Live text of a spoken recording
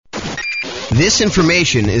This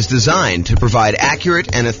information is designed to provide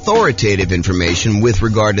accurate and authoritative information with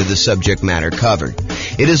regard to the subject matter covered.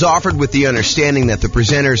 It is offered with the understanding that the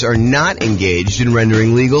presenters are not engaged in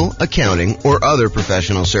rendering legal, accounting, or other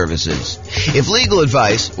professional services. If legal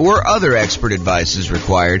advice or other expert advice is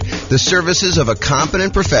required, the services of a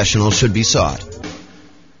competent professional should be sought.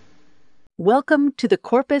 Welcome to the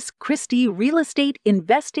Corpus Christi Real Estate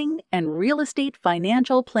Investing and Real Estate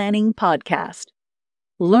Financial Planning Podcast.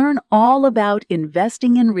 Learn all about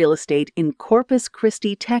investing in real estate in Corpus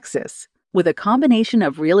Christi, Texas, with a combination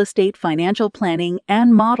of real estate financial planning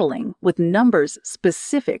and modeling with numbers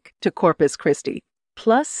specific to Corpus Christi,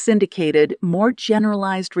 plus syndicated, more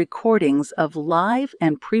generalized recordings of live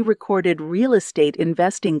and pre-recorded real estate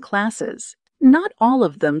investing classes, not all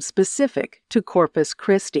of them specific to Corpus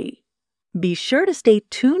Christi. Be sure to stay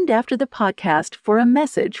tuned after the podcast for a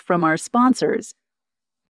message from our sponsors.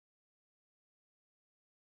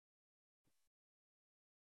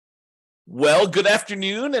 Well, good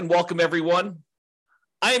afternoon and welcome everyone.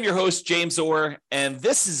 I am your host, James Orr, and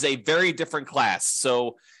this is a very different class.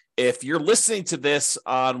 So if you're listening to this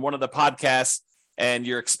on one of the podcasts and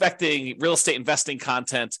you're expecting real estate investing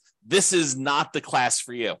content, this is not the class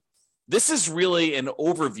for you. This is really an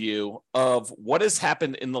overview of what has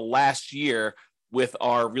happened in the last year with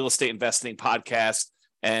our real estate investing podcast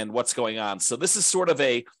and what's going on. So this is sort of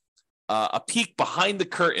a peek behind the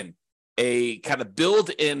curtain, a kind of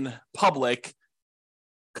build in public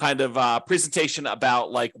kind of presentation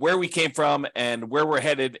about like where we came from and where we're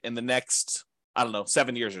headed in the next,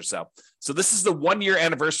 7 years or so. So this is the 1 year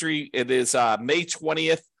anniversary. It is May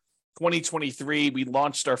 20th, 2023. We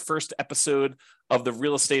launched our first episode of the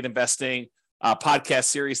real estate investing podcast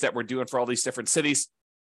series that we're doing for all these different cities.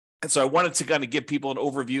 And so I wanted to kind of give people an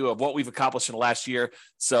overview of what we've accomplished in the last year.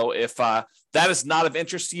 So if that is not of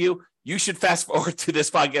interest to you, you should fast forward to this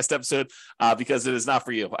podcast episode because it is not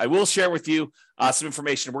for you. I will share with you some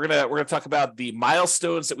information. We're gonna talk about the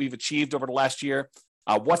milestones that we've achieved over the last year,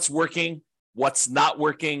 what's working, what's not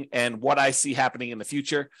working, and what I see happening in the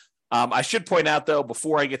future. I should point out, though,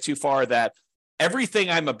 before I get too far, that everything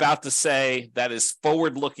I'm about to say that is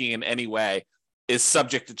forward-looking in any way is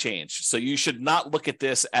subject to change. So you should not look at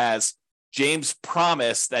this as James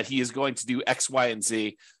promised that he is going to do X, Y, and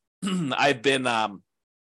Z. I've been a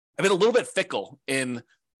little bit fickle in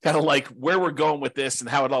kind of like where we're going with this and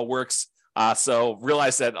how it all works. So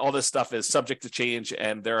realize that all this stuff is subject to change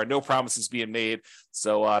and there are no promises being made.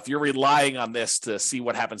 So if you're relying on this to see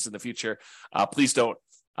what happens in the future, please don't.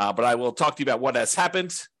 But I will talk to you about what has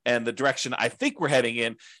happened and the direction I think we're heading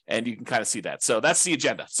in, and you can kind of see that. So that's the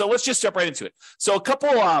agenda. So let's just jump right into it. So a couple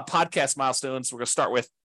podcast milestones we're going to start with.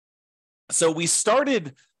 So we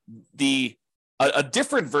started a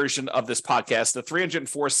different version of this podcast, the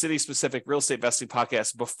 304 city-specific real estate investing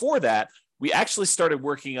podcast. Before that, we actually started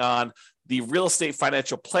working on the real estate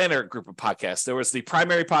financial planner group of podcasts. There was the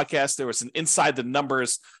primary podcast. There was an Inside the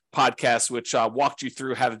Numbers podcast, which walked you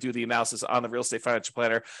through how to do the analysis on the real estate financial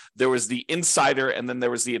planner. There was the Insider, and then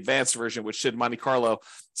there was the advanced version, which did Monte Carlo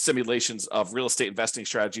simulations of real estate investing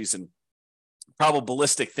strategies and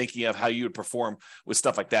probabilistic thinking of how you would perform with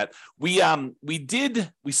stuff like that. We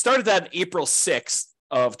started that April 6th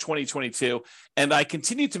of 2022, and I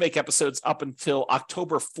continued to make episodes up until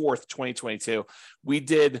October 4th, 2022. We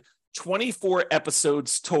did 24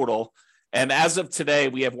 episodes total, and as of today,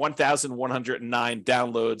 we have 1,109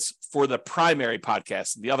 downloads for the primary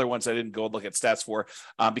podcast. The other ones I didn't go look at stats for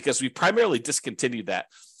because we primarily discontinued that,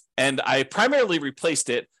 and I primarily replaced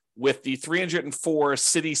it with the 304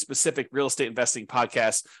 city-specific real estate investing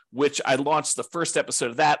podcast, which I launched the first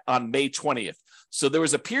episode of that on May 20th. So there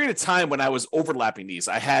was a period of time when I was overlapping these.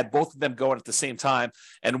 I had both of them going at the same time,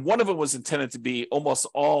 and one of them was intended to be almost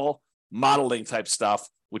all modeling type stuff,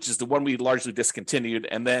 which is the one we largely discontinued.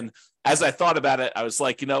 And then as I thought about it, I was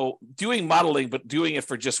like, doing modeling, but doing it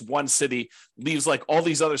for just one city leaves like all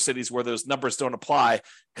these other cities where those numbers don't apply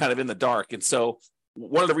kind of in the dark. And so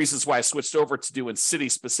one of the reasons why I switched over to doing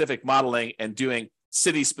city-specific modeling and doing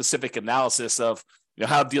city-specific analysis of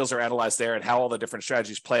how deals are analyzed there and how all the different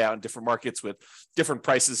strategies play out in different markets with different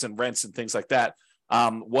prices and rents and things like that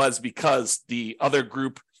was because the other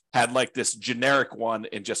group had like this generic one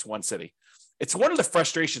in just one city. It's one of the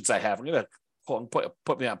frustrations I have. I'm going to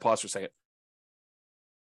put me on pause for a second.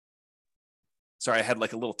 Sorry, I had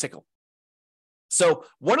like a little tickle. So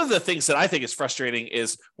one of the things that I think is frustrating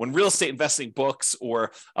is when real estate investing books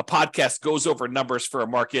or a podcast goes over numbers for a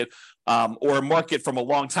market or a market from a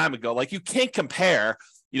long time ago. Like you can't compare,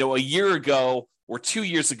 a year ago or 2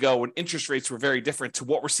 years ago when interest rates were very different to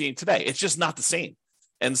what we're seeing today. It's just not the same.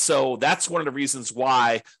 And so that's one of the reasons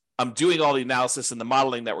why I'm doing all the analysis and the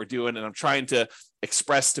modeling that we're doing, and I'm trying to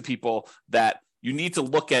express to people that you need to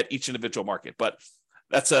look at each individual market. But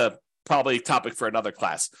that's a probably topic for another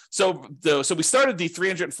class. So we started the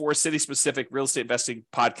 304 city-specific real estate investing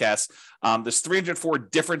podcast. There's 304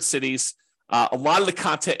 different cities. A lot of the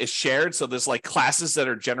content is shared. So there's like classes that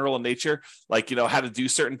are general in nature, like, how to do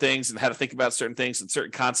certain things and how to think about certain things and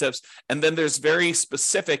certain concepts. And then there's very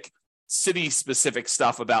specific city-specific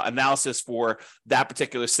stuff about analysis for that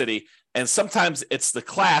particular city. And sometimes it's the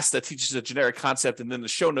class that teaches a generic concept, and then the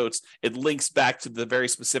show notes, it links back to the very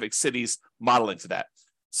specific cities modeling to that.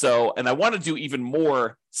 So, and I want to do even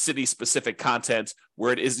more city-specific content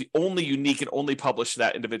where it is the only unique and only published to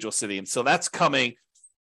that individual city. And so that's coming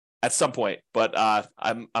at some point, but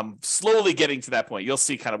I'm slowly getting to that point. You'll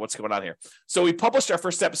see kind of what's going on here. So we published our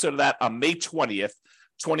first episode of that on May 20th,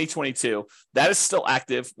 2022. That is still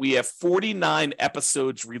active. We have 49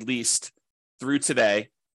 episodes released through today.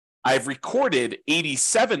 I've recorded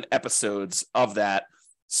 87 episodes of that.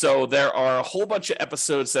 So there are a whole bunch of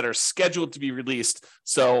episodes that are scheduled to be released.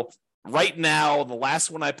 So right now, the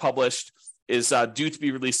last one I published is due to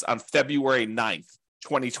be released on February 9th,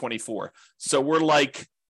 2024. So we're like,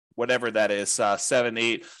 whatever that is, 7,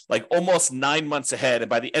 8, like almost 9 months ahead. And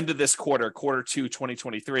by the end of this quarter 2,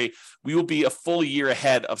 2023, we will be a full year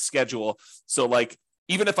ahead of schedule. So like,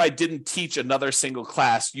 even if I didn't teach another single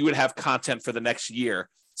class, you would have content for the next year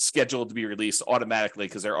scheduled to be released automatically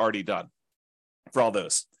because they're already done for all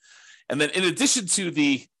those. And then in addition to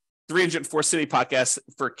the 304 City podcast,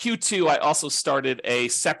 for Q2, I also started a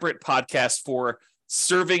separate podcast for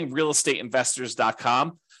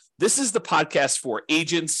servingrealestateinvestors.com. This is the podcast for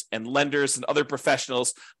agents and lenders and other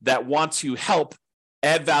professionals that want to help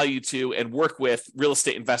add value to and work with real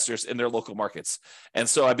estate investors in their local markets. And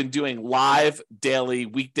so I've been doing live, daily,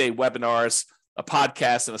 weekday webinars, a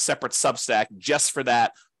podcast, and a separate Substack just for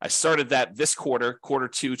that. I started that this quarter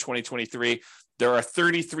 2, 2023. There are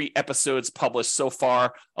 33 episodes published so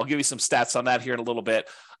far. I'll give you some stats on that here in a little bit.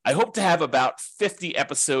 I hope to have about 50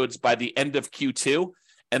 episodes by the end of Q2.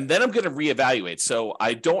 And then I'm going to reevaluate. So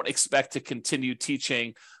I don't expect to continue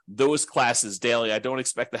teaching those classes daily. I don't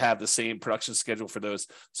expect to have the same production schedule for those.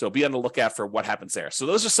 So be on the lookout for what happens there. So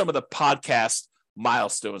those are some of the podcast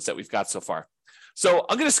milestones that we've got so far. So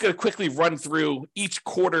I'm just going to quickly run through each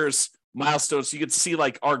quarter's milestones so you can see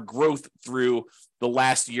like our growth through the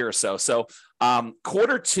last year or so. So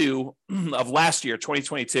quarter 2 of last year,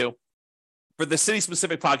 2022, for the City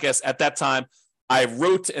Specific podcast at that time, I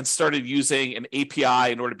wrote and started using an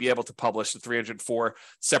API in order to be able to publish the 304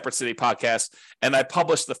 separate city podcasts. And I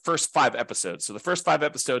published the first 5 episodes. So the first 5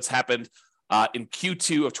 episodes happened in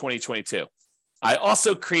Q2 of 2022. I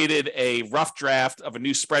also created a rough draft of a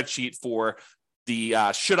new spreadsheet for the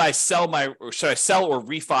should I sell or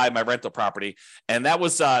refi my rental property? And that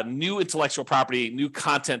was new intellectual property, new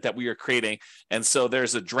content that we are creating. And so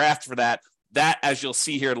there's a draft for that. That, as you'll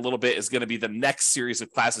see here in a little bit, is going to be the next series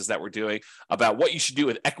of classes that we're doing about what you should do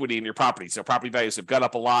with equity in your property. So property values have gone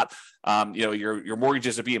up a lot. Your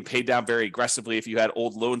mortgages are being paid down very aggressively if you had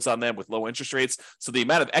old loans on them with low interest rates. So the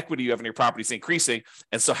amount of equity you have in your property is increasing.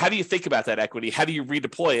 And so how do you think about that equity? How do you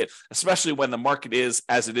redeploy it, especially when the market is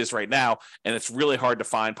as it is right now, and it's really hard to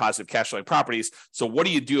find positive cash flowing properties? So what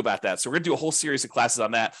do you do about that? So we're going to do a whole series of classes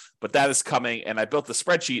on that, but that is coming. And I built the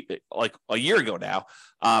spreadsheet like a year ago now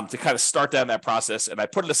to kind of start down that process. And I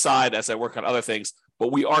put it aside as I work on other things,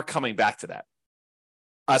 but we are coming back to that.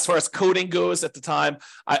 As far as coding goes at the time,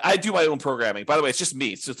 I do my own programming. By the way, it's just me.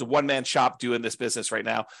 It's just a one-man shop doing this business right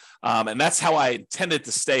now. And that's how I intended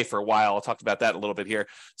to stay for a while. I'll talk about that a little bit here.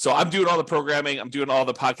 So I'm doing all the programming. I'm doing all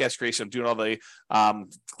the podcast creation. I'm doing all the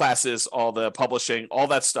classes, all the publishing, all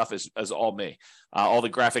that stuff is all me. All the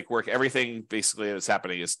graphic work, everything basically that's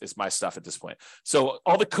happening is my stuff at this point. So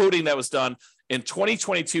all the coding that was done in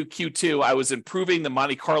 2022 Q2, I was improving the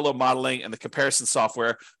Monte Carlo modeling and the comparison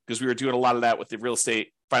software because we were doing a lot of that with the real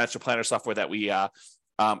estate financial planner software that we are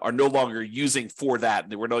no longer using for that.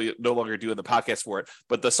 We're no longer doing the podcast for it,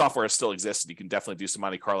 but the software still exists. And you can definitely do some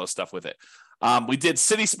Monte Carlo stuff with it. We did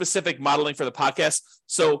city-specific modeling for the podcast.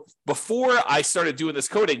 So before I started doing this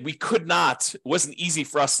coding, it wasn't easy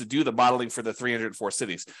for us to do the modeling for the 304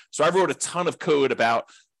 cities. So I wrote a ton of code about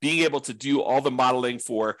being able to do all the modeling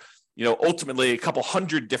for, ultimately a couple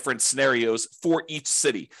hundred different scenarios for each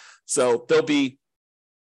city. So there'll be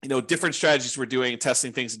different strategies we're doing,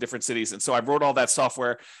 testing things in different cities. And so I wrote all that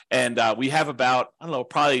software, and we have about,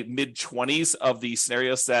 probably mid-20s of the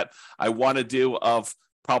scenarios that I want to do, of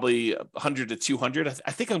probably 100 to 200.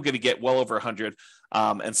 I think I'm going to get well over 100.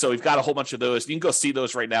 And so we've got a whole bunch of those. You can go see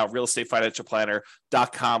those right now,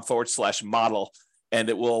 realestatefinancialplanner.com/model. and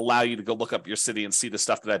it will allow you to go look up your city and see the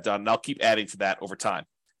stuff that I've done. And I'll keep adding to that over time.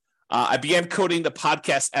 I began coding the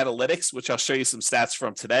podcast analytics, which I'll show you some stats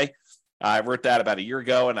from today. I wrote that about a year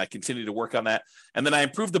ago, and I continue to work on that. And then I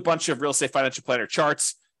improved a bunch of Real Estate Financial Planner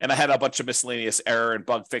charts, and I had a bunch of miscellaneous error and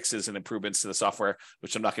bug fixes and improvements to the software,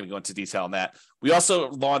 which I'm not going to go into detail on that. We also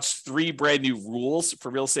launched 3 brand new rules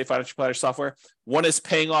for Real Estate Financial Planner software. One is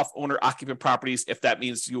paying off owner-occupant properties if that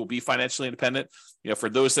means you will be financially independent. For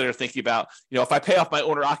those that are thinking about, if I pay off my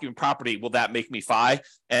owner-occupant property, will that make me FI?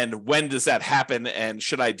 And when does that happen? And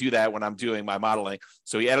should I do that when I'm doing my modeling?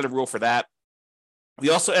 So we added a rule for that. We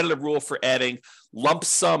also added a rule for adding lump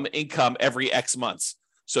sum income every X months.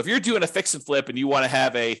 So if you're doing a fix and flip and you want to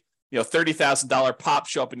have a $30,000 pop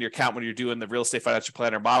show up in your account when you're doing the Real Estate Financial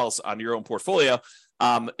Planner models on your own portfolio,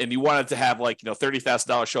 and you wanted to have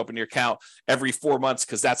 $30,000 show up in your account every 4 months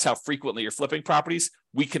because that's how frequently you're flipping properties,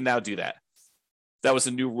 we can now do that. That was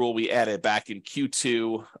a new rule we added back in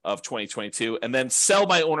Q2 of 2022. And then sell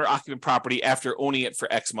my owner-occupant property after owning it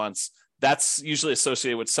for X months. That's usually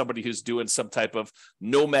associated with somebody who's doing some type of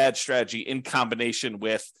nomad strategy in combination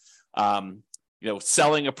with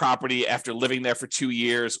selling a property after living there for 2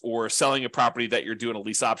 years, or selling a property that you're doing a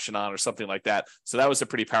lease option on or something like that. So that was a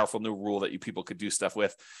pretty powerful new rule that you people could do stuff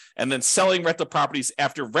with. And then selling rental properties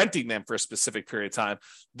after renting them for a specific period of time.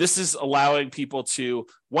 This is allowing people to,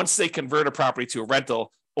 once they convert a property to a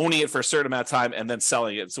rental, owning it for a certain amount of time and then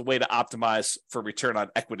selling it. It's a way to optimize for return on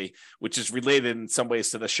equity, which is related in some ways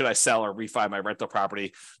to the should I sell or refi my rental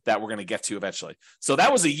property that we're going to get to eventually. So that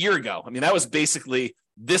was a year ago. That was basically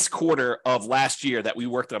this quarter of last year that we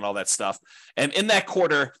worked on all that stuff. And in that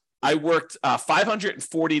quarter, I worked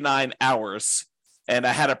 549 hours and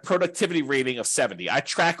I had a productivity rating of 70. I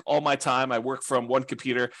track all my time. I work from one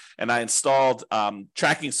computer, and I installed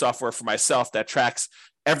tracking software for myself that tracks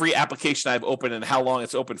every application I've opened and how long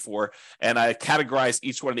it's open for. And I categorize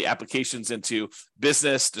each one of the applications into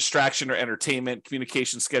business, distraction or entertainment,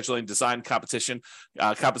 communication, scheduling, design, composition,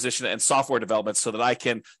 and software development so that I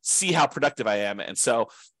can see how productive I am. And so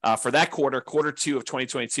for that quarter 2 of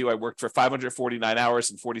 2022, I worked for 549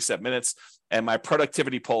 hours and 47 minutes, and my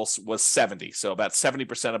productivity pulse was 70. So about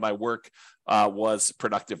 70% of my work was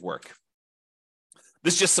productive work.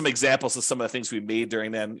 This is just some examples of some of the things we made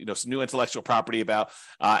during then, some new intellectual property about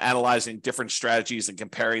analyzing different strategies and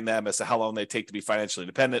comparing them as to how long they take to be financially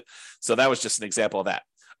independent. So that was just an example of that.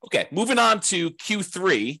 Okay, moving on to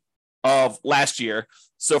Q3 of last year.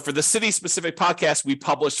 So for the city-specific podcast, we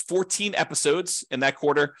published 14 episodes in that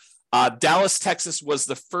quarter. Dallas, Texas was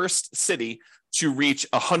the first city to reach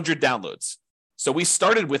 100 downloads. So we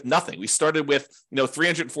started with nothing. We started with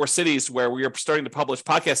 304 cities where we were starting to publish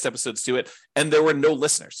podcast episodes to it, and there were no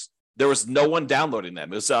listeners. There was no one downloading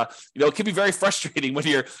them. It was, it can be very frustrating when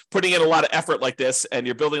you're putting in a lot of effort like this, and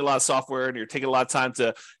you're building a lot of software, and you're taking a lot of time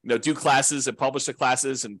to, do classes and publish the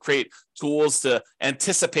classes and create tools to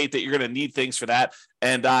anticipate that you're going to need things for that,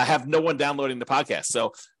 and have no one downloading the podcast.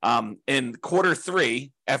 So in quarter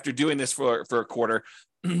 3, after doing this for a quarter,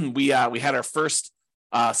 we had our first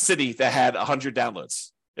city that had 100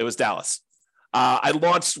 downloads. It was Dallas. I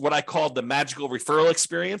launched what I called the magical referral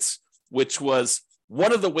experience, which was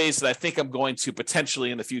one of the ways that I think I'm going to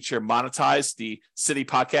potentially in the future monetize the city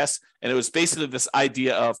podcast. And it was basically this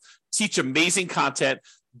idea of teach amazing content,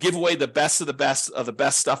 give away the best of the best of the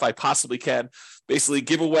best stuff I possibly can, basically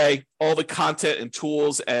give away all the content and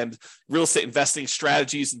tools and real estate investing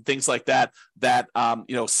strategies and things like that,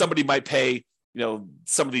 somebody might pay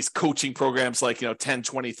some of these coaching programs like, 10,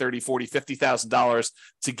 20, 30, 40, $50,000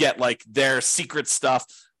 to get like their secret stuff.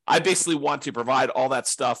 I basically want to provide all that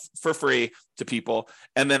stuff for free to people.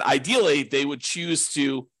 And then ideally they would choose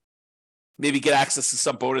to maybe get access to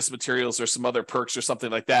some bonus materials or some other perks or something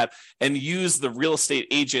like that, and use the real estate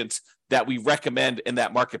agent that we recommend in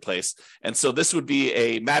that marketplace. And so this would be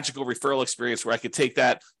a magical referral experience where I could take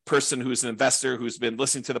that person who's an investor who's been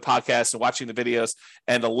listening to the podcast and watching the videos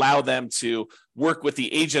and allow them to work with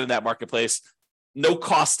the agent in that marketplace, no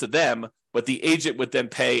cost to them, but the agent would then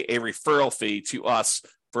pay a referral fee to us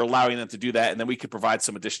for allowing them to do that. And then we could provide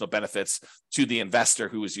some additional benefits to the investor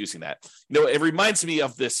who is using that. It reminds me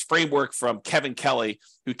of this framework from Kevin Kelly,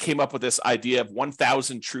 who came up with this idea of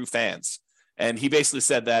 1,000 true fans. And he basically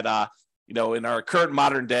said that, in our current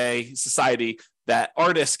modern day society, that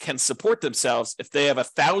artists can support themselves if they have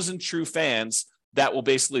 1,000 true fans that will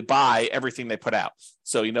basically buy everything they put out.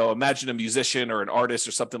 So, imagine a musician or an artist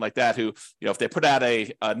or something like that who, if they put out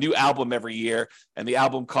a new album every year and the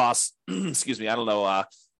album costs, $100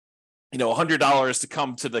 to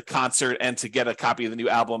come to the concert and to get a copy of the new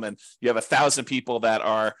album. And you have 1,000 people that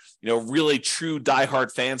are, really true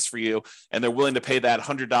diehard fans for you, and they're willing to pay that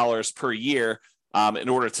 $100 per year. in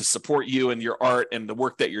order to support you and your art and the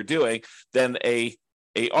work that you're doing, then a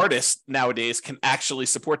artist nowadays can actually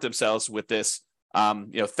support themselves with this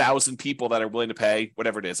 1,000 people that are willing to pay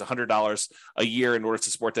whatever it is, $100 a year in order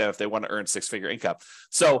to support them if they want to earn six-figure income.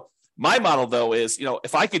 So my model, though, is,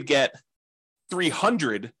 if I could get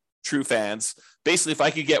 300 true fans, basically, if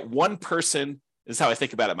I could get one person, this is how I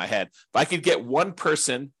think about it in my head. If I could get one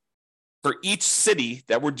person for each city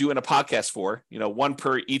that we're doing a podcast for, one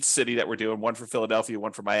per each city that we're doing, one for Philadelphia,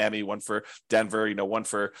 one for Miami, one for Denver, one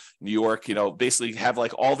for New York, basically have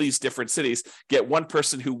like all these different cities, get one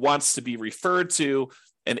person who wants to be referred to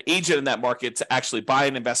an agent in that market to actually buy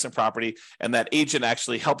an investment property, and that agent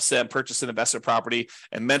actually helps them purchase an investment property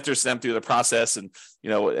and mentors them through the process, and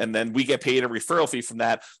and then we get paid a referral fee from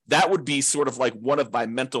that. That would be sort of like one of my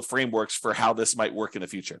mental frameworks for how this might work in the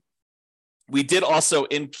future. We did also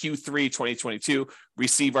in Q3 2022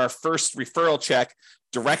 receive our first referral check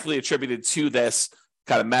directly attributed to this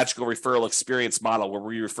kind of magical referral experience model, where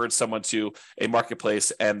we referred someone to a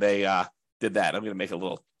marketplace and they did that. I'm going to make a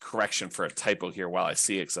little correction for a typo here while I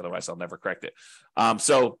see it, because otherwise I'll never correct it.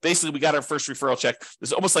 So basically, we got our first referral check.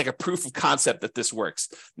 It's almost like a proof of concept that this works.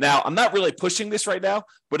 Now, I'm not really pushing this right now,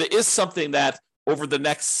 but it is something that over the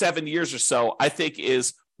next 7 years or so, I think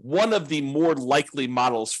is one of the more likely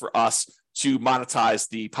models for us to monetize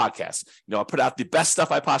the podcast. I put out the best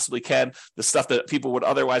stuff I possibly can, the stuff that people would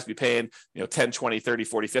otherwise be paying, $10, $20, $30,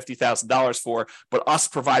 $40, $50,000 for, but us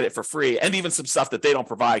provide it for free, and even some stuff that they don't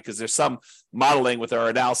provide, because there's some modeling with our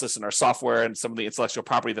analysis and our software and some of the intellectual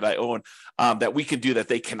property that I own that we can do that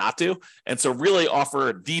they cannot do. And so really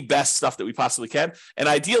offer the best stuff that we possibly can. And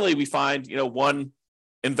ideally we find, one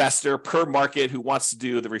investor per market who wants to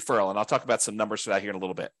do the referral. And I'll talk about some numbers for that here in a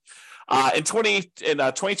little bit. In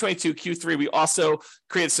 2022 Q3, we also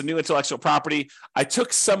created some new intellectual property. I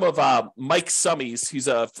took some of Mike Summey's. He's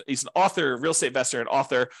an author, real estate investor, and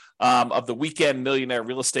author of the Weekend Millionaire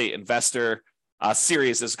Real Estate Investor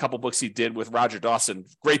series. There's a couple books he did with Roger Dawson.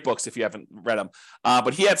 Great books if you haven't read them.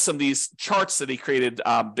 But he had some of these charts that he created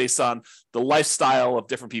based on the lifestyle of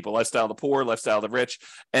different people, lifestyle of the poor, lifestyle of the rich.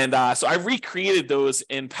 And so I recreated those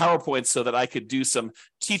in PowerPoint so that I could do some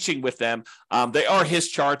teaching with them. They are his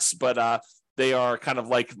charts, but they are kind of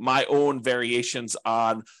like my own variations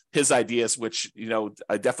on his ideas, which,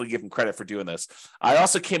 I definitely give him credit for doing this. I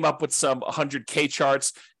also came up with some 100K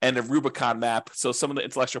charts and a Rubicon map. So some of the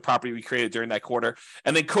intellectual property we created during that quarter.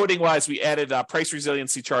 And then coding wise, we added price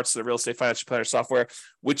resiliency charts to the Real Estate Financial Planner software,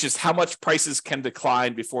 which is how much prices can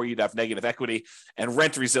decline before you'd have negative equity, and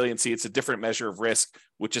rent resiliency. It's a different measure of risk,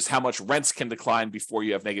 which is how much rents can decline before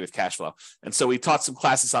you have negative cash flow. And so we taught some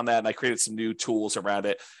classes on that, and I created some new tools around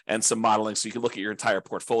it and some modeling. So you can look at your entire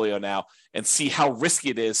portfolio now and see how risky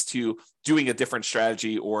it is to doing a different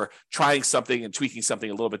strategy or trying something and tweaking something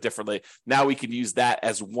a little bit differently. Now we can use that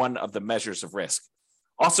as one of the measures of risk.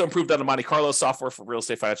 Also improved on the Monte Carlo software for Real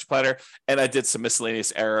Estate Financial Planner, and I did some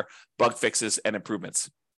miscellaneous error, bug fixes, and improvements.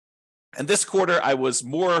 And this quarter, I was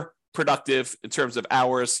more productive in terms of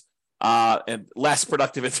hours and less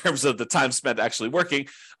productive in terms of the time spent actually working.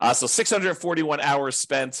 So 641 hours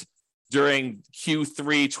spent during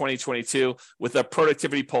Q3 2022 with a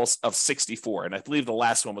productivity pulse of 64. And I believe the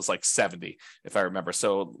last one was like 70, if I remember.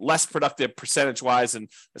 So less productive percentage-wise and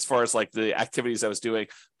as far as like the activities I was doing,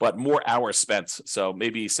 but more hours spent. So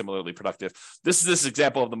maybe similarly productive. This is this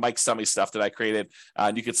example of the Mike Summey stuff that I created.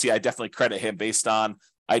 And you can see I definitely credit him based on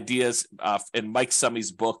ideas in Mike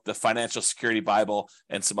Summey's book, The Financial Security Bible,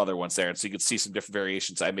 and some other ones there. And so you can see some different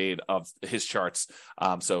variations I made of his charts.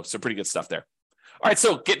 So some pretty good stuff there. All right,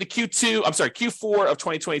 so getting to Q4 of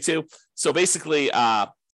 2022. So basically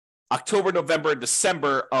October, November, and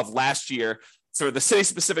December of last year. So the City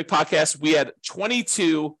Specific podcast, we had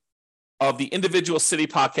 22 of the individual city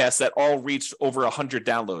podcasts that all reached over 100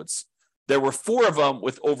 downloads. There were 4 of them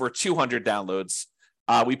with over 200 downloads.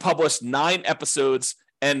 We published 9 episodes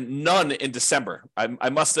and none in December.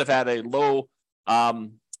 I must have had a low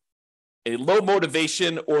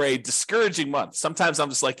motivation or a discouraging month. Sometimes I'm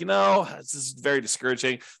just like, this is very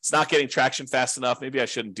discouraging. It's not getting traction fast enough. Maybe I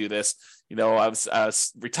shouldn't do this. I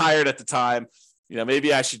was retired at the time.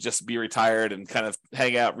 Maybe I should just be retired and kind of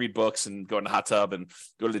hang out, read books, and go in the hot tub and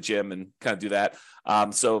go to the gym and kind of do that.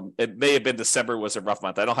 So it may have been December was a rough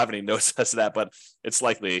month. I don't have any notes as to that, but it's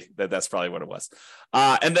likely that that's probably what it was.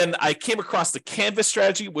 And then I came across the Canvas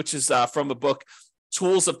strategy, which is from the book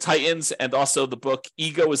Tools of Titans, and also the book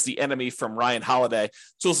Ego is the Enemy from Ryan Holiday.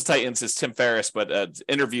 Tools of Titans is Tim Ferriss, but an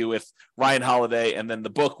interview with Ryan Holiday, and then the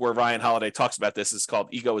book where Ryan Holiday talks about this is called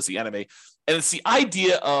Ego is the Enemy. And it's the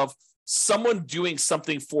idea of someone doing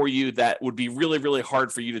something for you that would be really, really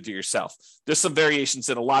hard for you to do yourself. There's some variations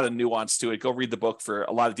and a lot of nuance to it. Go read the book for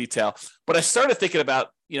a lot of detail. But I started thinking about,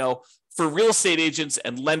 for real estate agents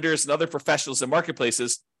and lenders and other professionals in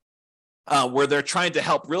marketplaces where they're trying to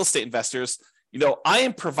help real estate investors, I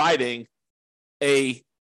am providing a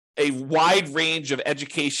wide range of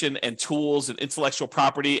education and tools and intellectual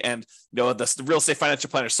property and the real estate financial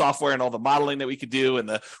planner software and all the modeling that we could do and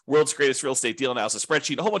the world's greatest real estate deal analysis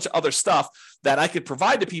spreadsheet, a whole bunch of other stuff that I could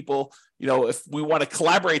provide to people, if we want to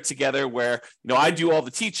collaborate together where, I do all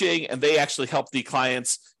the teaching and they actually help the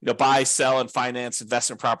clients, buy, sell, and finance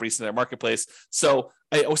investment properties in their marketplace. So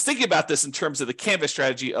I was thinking about this in terms of the Canvas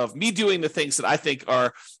strategy of me doing the things that I think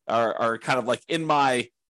are kind of like in my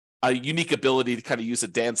a unique ability, to kind of use a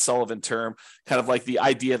Dan Sullivan term, kind of like the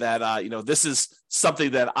idea that, this is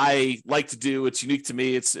something that I like to do. It's unique to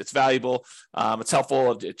me. It's valuable. It's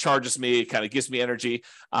helpful. It charges me. It kind of gives me energy.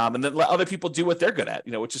 And then let other people do what they're good at,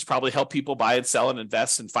 which is probably help people buy and sell and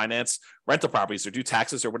invest and finance rental properties or do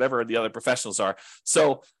taxes or whatever the other professionals are.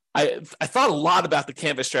 So I thought a lot about the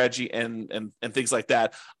Canvas strategy and things like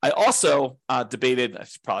that. I also debated, I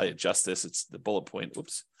should probably adjust this. It's the bullet point.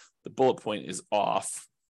 Oops. The bullet point is off.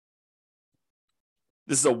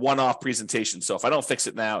 This is a one-off presentation, so if I don't fix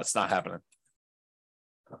it now, it's not happening.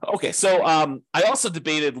 Okay, so I also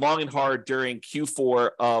debated long and hard during Q4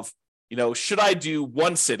 of, should I do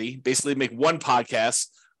one city, basically make one podcast,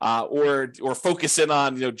 or focus in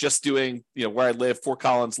on, just doing, where I live, Fort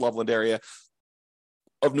Collins, Loveland area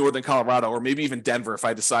of Northern Colorado, or maybe even Denver if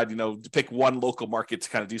I decide, to pick one local market to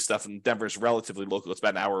kind of do stuff, and Denver is relatively local. It's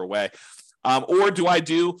about an hour away. Or do I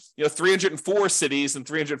do 304 cities and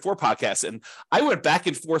 304 podcasts? And I went back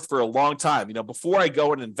and forth for a long time. Before I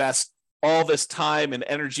go and invest all this time and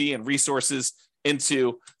energy and resources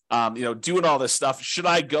into doing all this stuff, should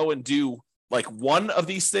I go and do like one of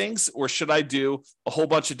these things, or should I do a whole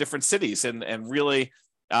bunch of different cities and really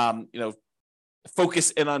focus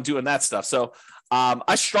in on doing that stuff? So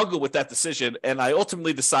I struggled with that decision, and I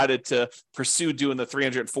ultimately decided to pursue doing the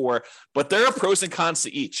 304. But there are pros and cons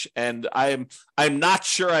to each, and I'm not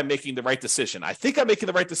sure I'm making the right decision. I think I'm making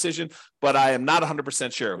the right decision, but I am not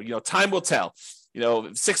 100% sure. Time will tell.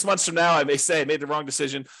 6 months from now, I may say I made the wrong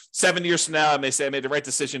decision. 7 years from now, I may say I made the right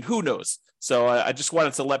decision. Who knows? So I just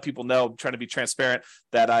wanted to let people know, trying to be transparent,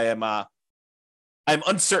 that I'm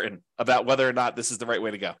uncertain about whether or not this is the right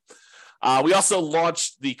way to go. We also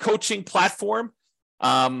launched the coaching platform.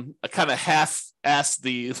 I kind of half-assed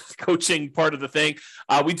the coaching part of the thing.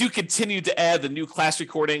 We do continue to add the new class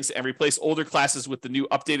recordings and replace older classes with the new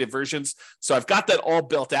updated versions. So I've got that all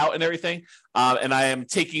built out and everything. And I am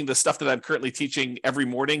taking the stuff that I'm currently teaching every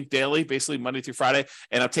morning, daily, basically Monday through Friday.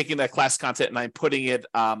 And I'm taking that class content and I'm putting it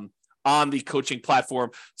on the coaching platform,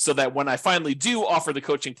 so that when I finally do offer the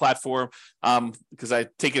coaching platform, because I've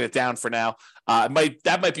taken it down for now,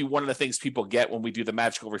 that might be one of the things people get when we do the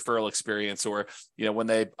magical referral experience, or when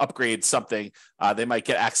they upgrade something, they might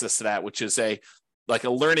get access to that, which is like a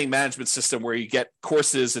learning management system where you get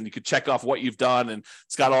courses and you can check off what you've done, and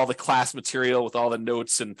it's got all the class material with all the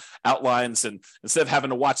notes and outlines, and instead of having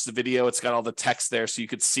to watch the video, it's got all the text there so you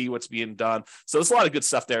could see what's being done. So there's a lot of good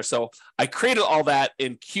stuff there. So I created all that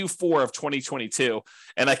in Q4 of 2022,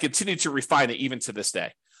 and I continue to refine it even to this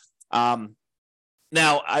day.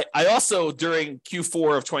 Now, I also, during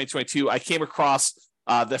Q4 of 2022, I came across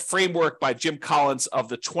the framework by Jim Collins of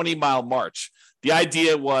the 20-mile march. The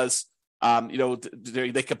idea was,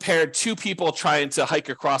 they compared two people trying to hike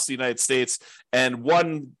across the United States, and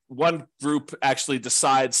one group actually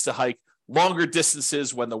decides to hike longer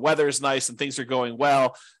distances when the weather is nice and things are going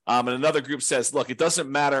well. And another group says, look, it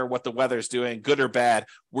doesn't matter what the weather's doing, good or bad.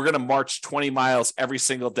 We're going to march 20 miles every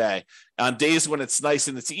single day. On days when it's nice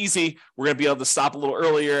and it's easy, we're going to be able to stop a little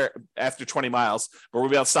earlier after 20 miles, but we'll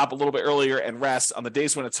be able to stop a little bit earlier and rest. On the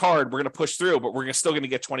days when it's hard, we're going to push through, but we're still going to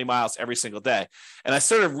get 20 miles every single day. And I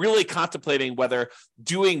started really contemplating whether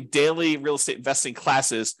doing daily real estate investing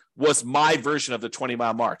classes was my version of the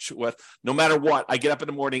 20-mile march. With no matter what, I get up in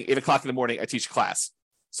the morning, 8 o'clock in the morning, I teach class.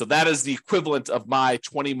 So that is the equivalent of my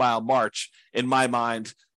 20-mile march in my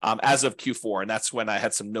mind as of Q4. And that's when I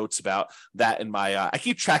had some notes about that in my, I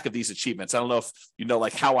keep track of these achievements. I don't know if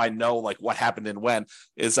like how I know like what happened and when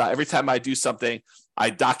is every time I do something, I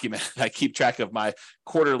document, I keep track of my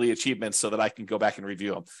quarterly achievements so that I can go back and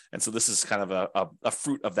review them. And so this is kind of a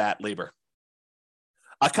fruit of that labor.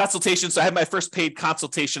 A consultation. So I had my first paid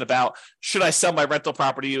consultation about should I sell my rental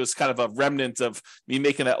property. It was kind of a remnant of me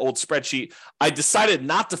making that old spreadsheet. I decided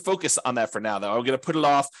not to focus on that for now, though. I'm going to put it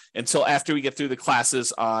off until after we get through the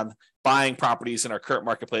classes on buying properties in our current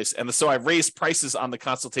marketplace. And so I raised prices on the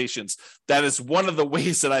consultations. That is one of the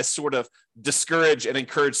ways that I sort of discourage and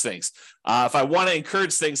encourage things. If I want to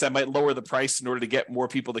encourage things, I might lower the price in order to get more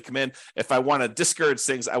people to come in. If I want to discourage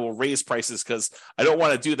things, I will raise prices because I don't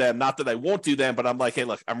want to do them. Not that I won't do them, but I'm like, hey,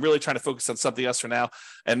 look, I'm really trying to focus on something else for now.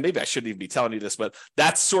 And maybe I shouldn't even be telling you this, but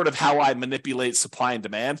that's sort of how I manipulate supply and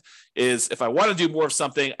demand. Is if I want to do more of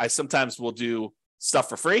something, I sometimes will do stuff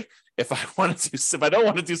for free. If I don't want to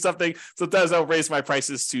do something, sometimes I'll raise my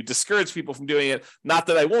prices to discourage people from doing it. Not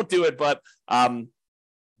that I won't do it, but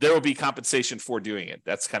there will be compensation for doing it.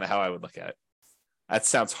 That's kind of how I would look at it. That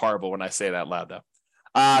sounds horrible when I say it out loud, though.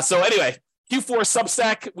 So anyway, Q4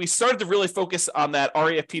 Substack, we started to really focus on that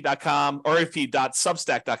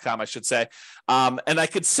refp.substack.com, I should say. And I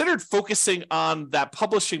considered focusing on that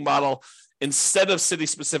publishing model instead of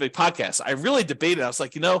city-specific podcasts. I really debated. I was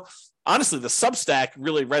like, honestly, the Substack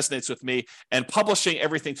really resonates with me, and publishing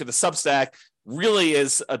everything to the Substack really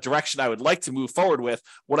is a direction I would like to move forward with.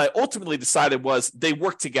 What I ultimately decided was they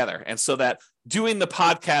work together. And so that doing the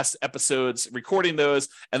podcast episodes, recording those,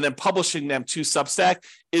 and then publishing them to Substack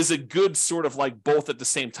is a good sort of like both at the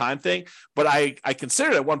same time thing. But I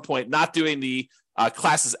considered at one point not doing the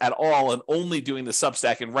classes at all and only doing the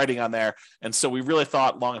Substack and writing on there. And so we really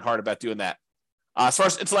thought long and hard about doing that. As far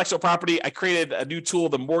as intellectual property, I created a new tool,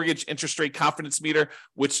 the Mortgage Interest Rate Confidence Meter,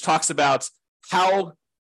 which talks about how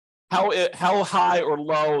high or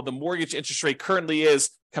low the mortgage interest rate currently is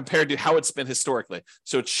compared to how it's been historically.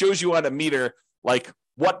 So it shows you on a meter like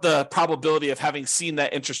what the probability of having seen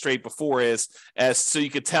that interest rate before is, as so you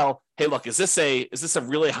could tell, hey, look, is this a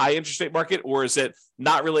really high interest rate market, or is it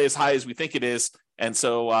not really as high as we think it is? And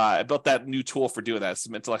so I built that new tool for doing that.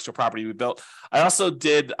 Some intellectual property we built. I also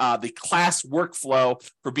did the class workflow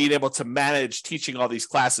for being able to manage teaching all these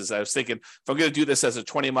classes. I was thinking, if I'm going to do this as a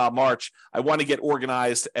 20-mile march, I want to get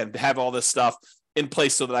organized and have all this stuff in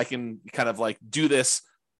place so that I can kind of like do this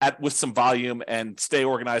with some volume and stay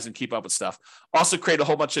organized and keep up with stuff. Also create a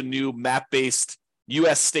whole bunch of new map-based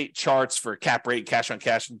U.S. state charts for cap rate, cash on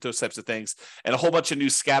cash, and those types of things, and a whole bunch of new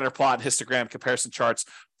scatter plot and histogram comparison charts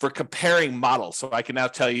for comparing models. So I can now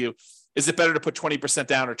tell you, is it better to put 20%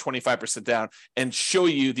 down or 25% down, and show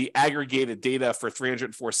you the aggregated data for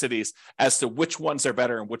 304 cities as to which ones are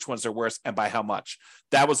better and which ones are worse and by how much.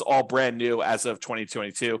 That was all brand new as of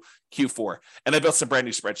 2022 Q4. And I built some brand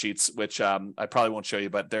new spreadsheets, which I probably won't show you,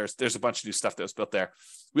 but there's a bunch of new stuff that was built there.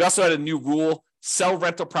 We also had a new rule: sell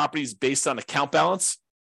rental properties based on account balance.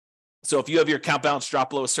 So if you have your account balance drop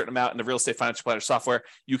below a certain amount in the Real Estate Financial Planner software,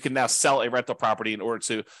 you can now sell a rental property in order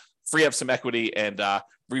to free up some equity and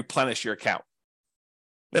replenish your account.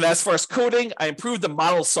 Then as far as coding, I improved the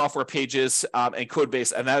model software pages and code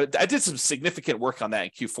base, and I did some significant work on that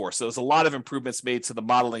in Q4. So there's a lot of improvements made to the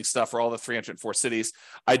modeling stuff for all the 304 cities.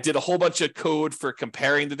 I did a whole bunch of code for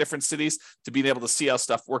comparing the different cities to being able to see how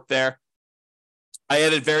stuff worked there. I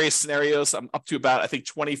added various scenarios. I'm up to about, I think,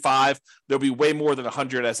 25. There'll be way more than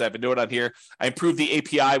 100 as I have a note on here. I improved the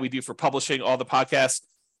API we do for publishing all the podcasts.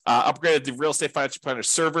 Upgraded the Real Estate Financial Planner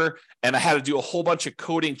server, and I had to do a whole bunch of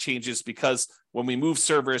coding changes because when we moved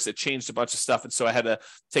servers, it changed a bunch of stuff, and so I had to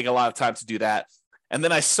take a lot of time to do that. And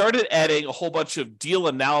then I started adding a whole bunch of deal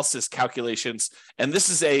analysis calculations, and this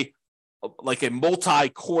is a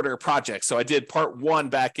multi-quarter project. So I did part one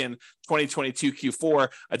back in 2022 Q4.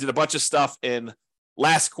 I did a bunch of stuff in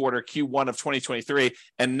last quarter, Q1 of 2023,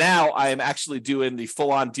 and now I am actually doing the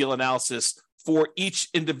full-on deal analysis for each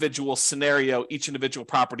individual scenario, each individual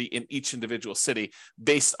property in each individual city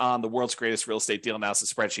based on the world's greatest real estate deal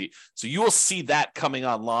analysis spreadsheet. So you will see that coming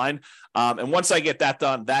online. And once I get that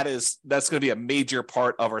done, that's going to be a major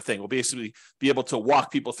part of our thing. We'll basically be able to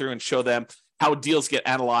walk people through and show them how deals get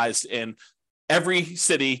analyzed in every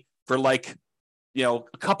city for a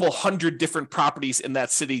couple hundred different properties in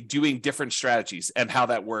that city doing different strategies and how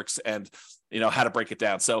that works and, how to break it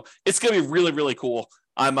down. So it's going to be really, really cool.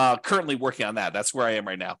 I'm currently working on that. That's where I am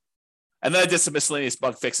right now. And then I did some miscellaneous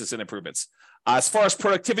bug fixes and improvements. As far as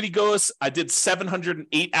productivity goes, I did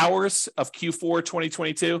 708 hours of Q4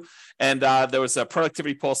 2022, and there was a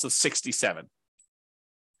productivity pulse of 67.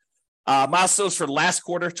 Milestones for last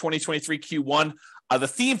quarter, 2023 Q1. The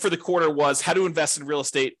theme for the quarter was how to invest in real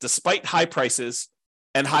estate despite high prices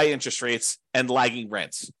and high interest rates and lagging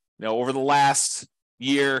rents. Over the last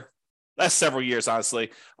several years,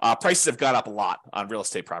 honestly, prices have gone up a lot on real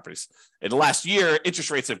estate properties. In the last year,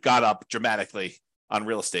 interest rates have gone up dramatically on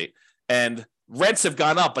real estate, and rents have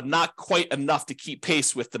gone up, but not quite enough to keep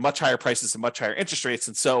pace with the much higher prices and much higher interest rates.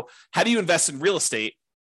 And so how do you invest in real estate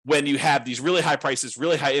when you have these really high prices,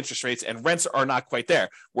 really high interest rates, and rents are not quite there,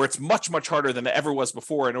 where it's much, much harder than it ever was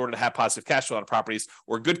before in order to have positive cash flow on properties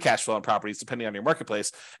or good cash flow on properties, depending on your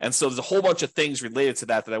marketplace. And so there's a whole bunch of things related to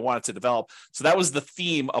that I wanted to develop. So that was the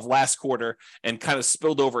theme of last quarter and kind of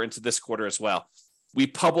spilled over into this quarter as well. We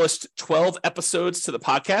published 12 episodes to the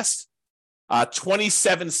podcast.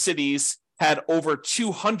 27 cities had over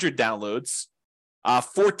 200 downloads.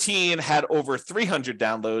 14 had over 300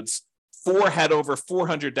 downloads. 4 had over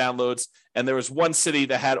 400 downloads, and there was one city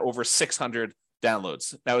that had over 600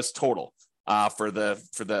 downloads. That was total for their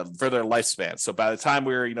lifespan. So by the time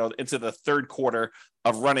we were into the third quarter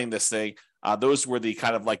of running this thing, those were the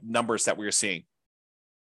kind of like numbers that we were seeing.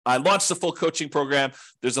 I launched the full coaching program.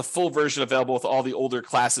 There's a full version available with all the older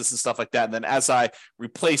classes and stuff like that. And then as I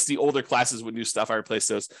replace the older classes with new stuff, I replace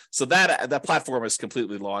those. So that platform is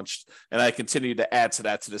completely launched, and I continue to add to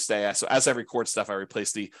that to this day. So as I record stuff, I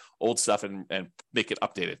replace the old stuff and make it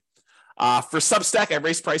updated. For Substack, I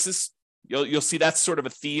raised prices. You'll see that's sort of a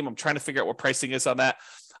theme. I'm trying to figure out what pricing is on that.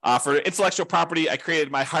 For intellectual property, I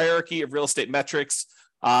created my hierarchy of real estate metrics.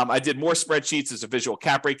 I did more spreadsheets. There's a visual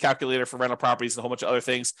cap rate calculator for rental properties and a whole bunch of other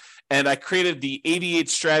things. And I created the 88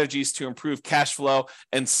 strategies to improve cash flow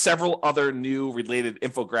and several other new related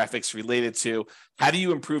infographics related to how do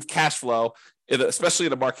you improve cash flow, especially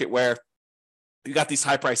in a market where you got these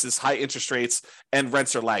high prices, high interest rates, and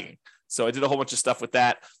rents are lagging. So I did a whole bunch of stuff with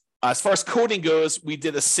that. As far as coding goes, we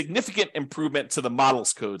did a significant improvement to the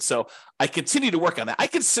models code. So I continue to work on that. I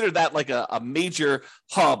consider that like a major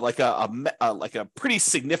hub, like a pretty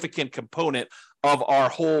significant component of our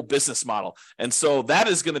whole business model. And so that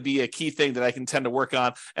is going to be a key thing that I can tend to work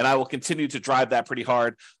on, and I will continue to drive that pretty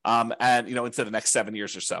hard and into the next 7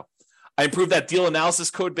 years or so. I improved that deal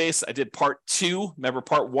analysis code base. I did part 2. Remember,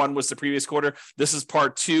 part 1 was the previous quarter. This is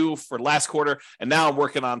part 2 for last quarter. And now I'm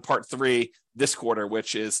working on part 3 this quarter,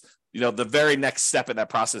 which is, the very next step in that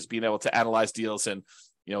process, being able to analyze deals and,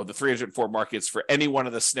 the 304 markets for any one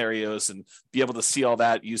of the scenarios and be able to see all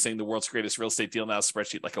that using the world's greatest real estate deal analysis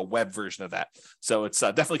spreadsheet, like a web version of that. So it's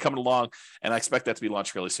definitely coming along, and I expect that to be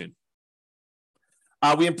launched really soon.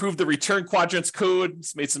 We improved the return quadrants code,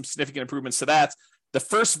 made some significant improvements to that. The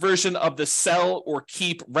first version of the sell or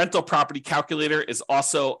keep rental property calculator is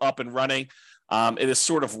also up and running. It is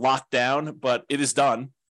sort of locked down, but it is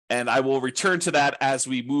done. And I will return to that as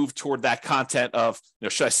we move toward that content of,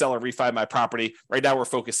 should I sell or refi my property? Right now, we're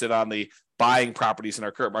focusing on the buying properties in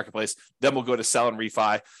our current marketplace. Then we'll go to sell and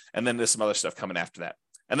refi. And then there's some other stuff coming after that.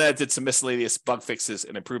 And then I did some miscellaneous bug fixes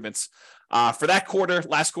and improvements. For that quarter,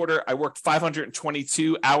 last quarter, I worked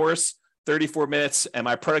 522 hours, 34 minutes, and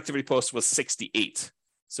my productivity post was 68.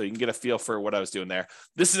 So you can get a feel for what I was doing there.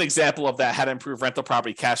 This is an example of that, how to improve rental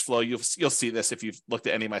property cash flow. You'll see this if you've looked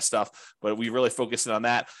at any of my stuff, but we really focused on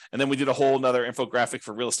that. And then we did a whole another infographic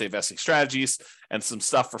for real estate investing strategies and some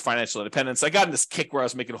stuff for financial independence. I got in this kick where I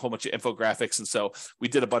was making a whole bunch of infographics, and so we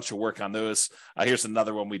did a bunch of work on those. Here's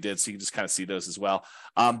another one we did, so you can just kind of see those as well.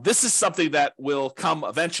 This is something that will come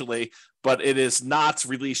eventually, but it is not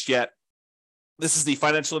released yet. This is the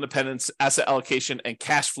financial independence, asset allocation, and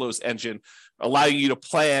cash flows engine, allowing you to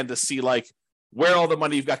plan to see where all the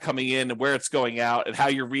money you've got coming in and where it's going out and how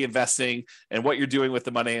you're reinvesting and what you're doing with the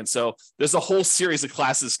money. And so there's a whole series of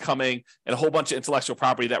classes coming and a whole bunch of intellectual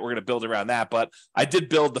property that we're going to build around that. But I did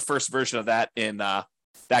build the first version of that in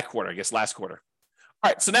that quarter, I guess last quarter. All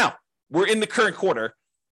right, so now we're in the current quarter,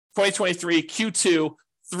 2023 Q2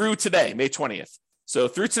 through today, May 20th. So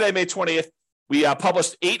through today, May 20th, we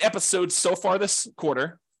published 8 episodes so far this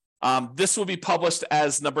quarter. This will be published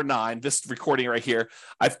as number 9, this recording right here.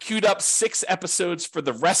 I've queued up 6 episodes for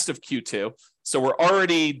the rest of Q2. So we're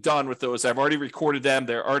already done with those. I've already recorded them.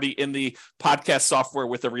 They're already in the podcast software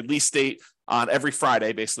with a release date on every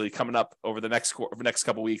Friday, basically coming up over the next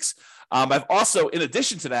couple weeks. I've also, in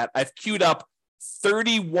addition to that, I've queued up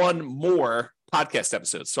 31 more podcast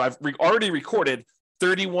episodes. So I've already recorded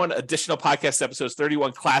 31 additional podcast episodes,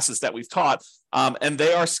 31 classes that we've taught, and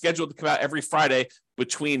they are scheduled to come out every Friday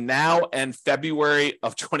between now and February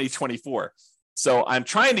of 2024. So I'm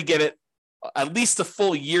trying to get it at least a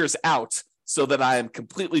full year's out so that I am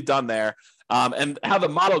completely done there. And how the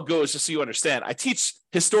model goes, just so you understand, I teach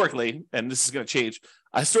historically, and this is going to change.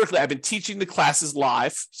 Historically, I've been teaching the classes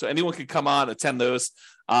live, so anyone can come on, attend those.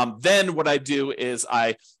 Then what I do is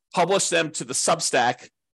I publish them to the Substack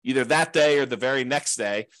either that day or the very next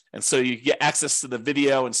day. And so you get access to the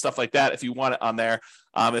video and stuff like that if you want it on there.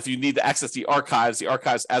 If you need to access the archives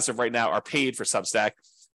as of right now are paid for Substack.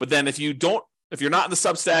 But then if you're not in the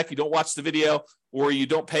Substack, you don't watch the video, or you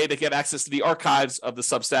don't pay to get access to the archives of the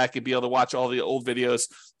Substack and be able to watch all the old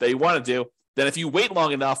videos that you want to do, then if you wait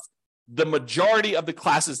long enough, the majority of the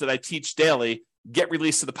classes that I teach daily get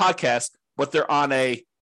released to the podcast, but they're on a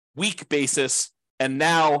week basis. And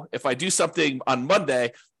now if I do something on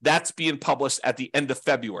Monday, that's being published at the end of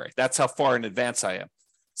February. That's how far in advance I am.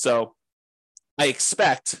 So I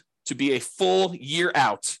expect to be a full year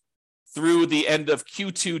out through the end of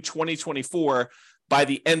Q2 2024 by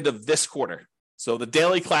the end of this quarter. So the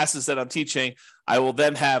daily classes that I'm teaching, I will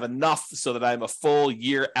then have enough so that I'm a full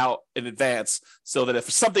year out in advance, so that if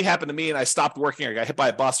something happened to me and I stopped working or got hit by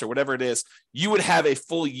a bus or whatever it is, you would have a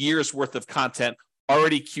full year's worth of content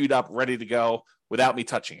already queued up, ready to go without me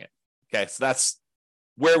touching it. Okay, so that's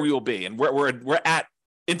where we will be. And we're at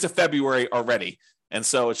into February already. And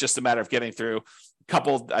so it's just a matter of getting through a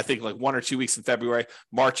couple, I think like 1 or 2 weeks in February,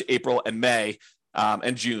 March, April, and May,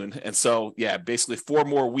 and June. And so, yeah, basically 4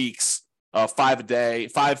 more weeks of 5 a day,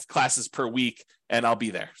 5 classes per week, and I'll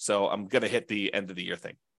be there. So I'm going to hit the end of the year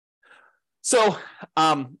thing. So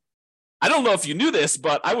I don't know if you knew this,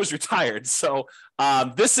 but I was retired. So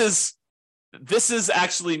this is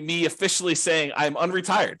actually me officially saying I'm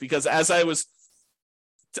unretired, because as I was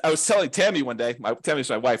telling Tammy one day, Tammy's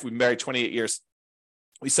my wife, we've been married 28 years.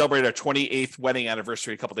 We celebrated our 28th wedding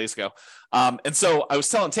anniversary a couple days ago. And so I was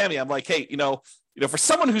telling Tammy, I'm like, hey, for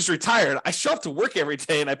someone who's retired, I show up to work every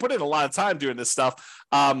day and I put in a lot of time doing this stuff.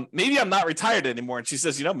 Maybe I'm not retired anymore. And she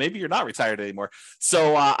says, maybe you're not retired anymore.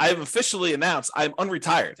 So I've officially announced I'm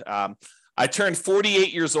unretired. I turned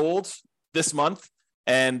 48 years old this month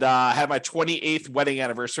and had my 28th wedding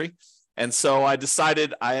anniversary. And so I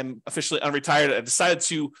decided I am officially unretired. I decided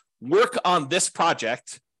to work on this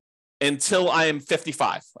project until I am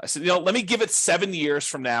 55. I said, let me give it 7 years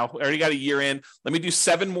from now. I already got a year in. Let me do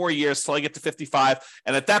 7 more years till I get to 55.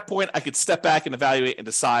 And at that point, I could step back and evaluate and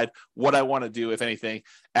decide what I want to do, if anything,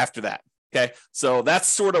 after that. Okay. So that's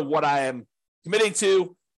sort of what I am committing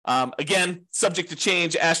to. Again, subject to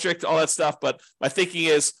change, asterisk, all that stuff. But my thinking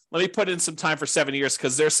is, let me put in some time for 7 years,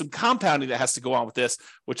 because there's some compounding that has to go on with this,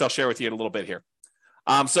 which I'll share with you in a little bit here.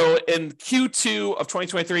 So in Q2 of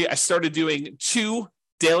 2023, I started doing 2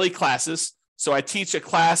 daily classes. So I teach a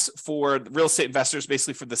class for real estate investors,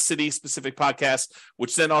 basically for the City Specific podcast,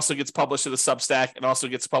 which then also gets published to the Substack and also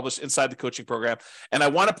gets published inside the coaching program. And I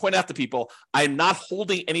want to point out to people, I'm not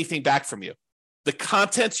holding anything back from you. The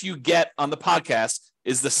content you get on the podcast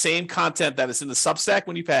is the same content that is in the Substack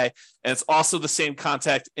when you pay, and it's also the same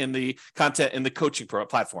content in the coaching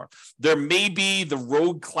platform. There may be the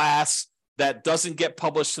rogue class that doesn't get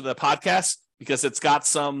published to the podcast because it's got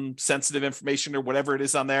some sensitive information or whatever it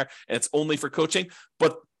is on there, and it's only for coaching.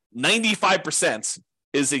 But 95%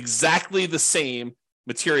 is exactly the same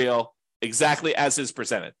material, exactly as is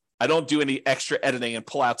presented. I don't do any extra editing and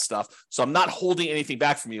pull out stuff. So I'm not holding anything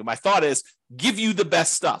back from you. My thought is give you the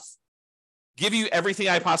best stuff, give you everything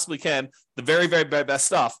I possibly can, the very, very best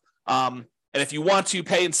stuff. And if you want to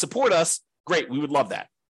pay and support us, great. We would love that.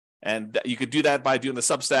 And you could do that by doing the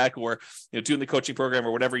Substack or doing the coaching program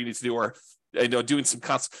or whatever you need to do, or doing some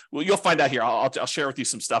well, you'll find out here. I'll share with you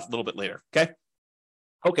some stuff a little bit later.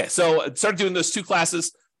 Okay. So I started doing those 2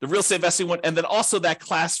 classes, the real estate investing one, and then also that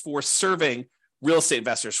class for serving real estate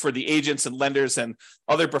investors, for the agents and lenders and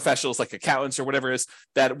other professionals like accountants or whatever it is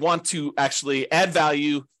that want to actually add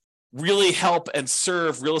value, really help and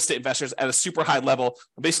serve real estate investors at a super high level.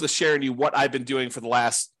 I'm basically sharing you what I've been doing for the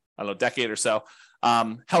last, decade or so,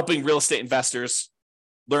 helping real estate investors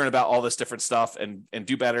learn about all this different stuff and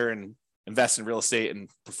do better and invest in real estate and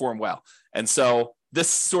perform well. And so this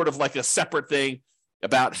is sort of like a separate thing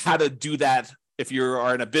about how to do that if you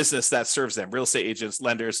are in a business that serves them, real estate agents,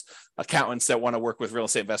 lenders, accountants that want to work with real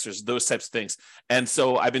estate investors, those types of things. And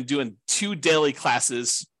so I've been doing 2 daily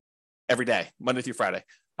classes every day, Monday through Friday,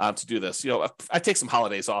 to do this. I take some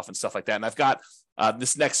holidays off and stuff like that. And I've got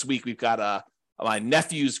this next week, we've got my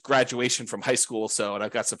nephew's graduation from high school. And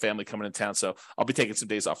I've got some family coming in town. So I'll be taking some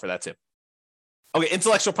days off for that too. Okay,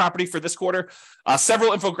 intellectual property for this quarter,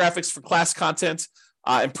 several infographics for class content,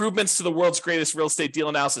 improvements to the world's greatest real estate deal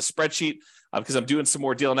analysis spreadsheet, because I'm doing some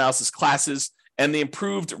more deal analysis classes, and the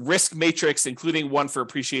improved risk matrix, including one for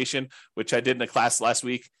appreciation, which I did in a class last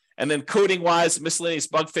week. And then coding-wise, miscellaneous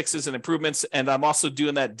bug fixes and improvements. And I'm also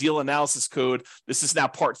doing that deal analysis code. This is now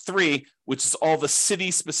part 3, which is all the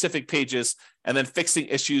city-specific pages, and then fixing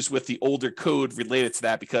issues with the older code related to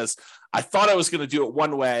that, because I thought I was going to do it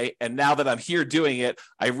one way. And now that I'm here doing it,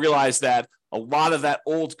 I realized that a lot of that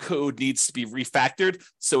old code needs to be refactored.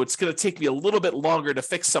 So it's going to take me a little bit longer to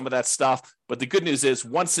fix some of that stuff. But the good news is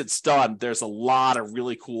once it's done, there's a lot of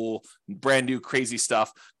really cool, brand new, crazy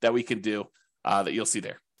stuff that we can do that you'll see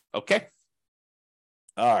there. Okay.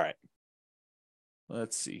 All right.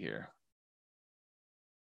 Let's see here.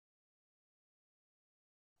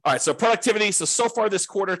 All right, so productivity. So far this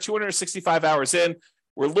quarter, 265 hours in.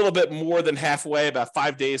 We're a little bit more than halfway, about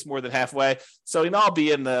 5 days more than halfway. So, I'll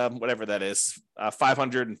be in the, whatever that is,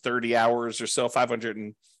 530 hours or so,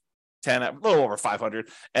 510, a little over 500.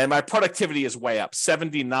 And my productivity is way up,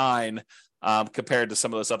 79 compared to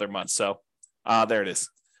some of those other months. So there it is.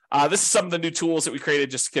 This is some of the new tools that we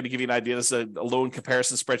created, just to kind of give you an idea. This is a loan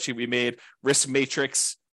comparison spreadsheet we made, risk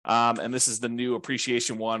matrix. And this is the new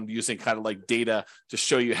appreciation one, using kind of like data to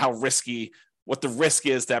show you how risky, what the risk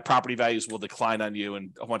is that property values will decline on you,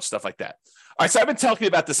 and a bunch of stuff like that. All right, so I've been talking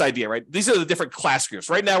about this idea, right? These are the different class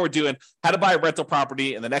groups. Right now we're doing how to buy a rental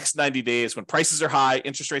property in the next 90 days when prices are high,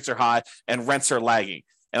 interest rates are high, and rents are lagging.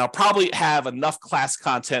 And I'll probably have enough class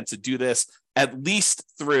content to do this at least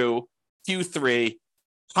through Q3,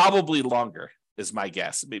 probably longer is my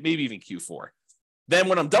guess, maybe even Q4. Then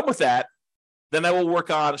when I'm done with that, then I will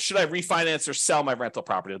work on, should I refinance or sell my rental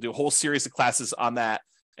property? I'll do a whole series of classes on that.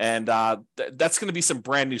 And that's going to be some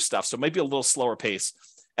brand new stuff. So it might be a little slower pace.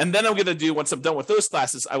 And then I'm going to do, once I'm done with those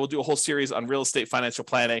classes, I will do a whole series on real estate financial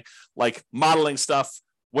planning, like modeling stuff,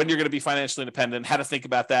 when you're going to be financially independent, how to think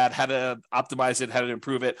about that, how to optimize it, how to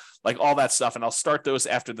improve it, like all that stuff. And I'll start those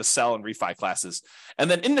after the sell and refi classes. And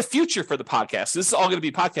then in the future for the podcast, this is all going to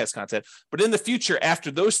be podcast content, but in the future, after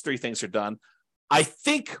those three things are done, I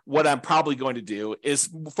think what I'm probably going to do is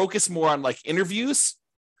focus more on like interviews,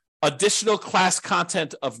 additional class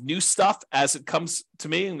content of new stuff as it comes to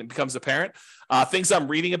me and it becomes apparent, things I'm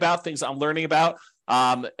reading about, things I'm learning about,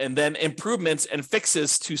 and then improvements and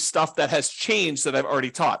fixes to stuff that has changed that I've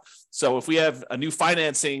already taught. So if we have a new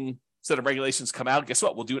financing set of regulations come out, guess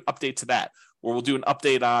what? We'll do an update to that, or we'll do an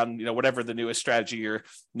update on, whatever the newest strategy or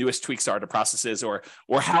newest tweaks are to processes, or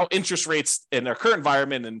how interest rates in our current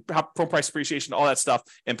environment and how home price appreciation, all that stuff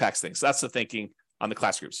impacts things. So that's the thinking on the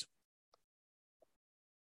class groups.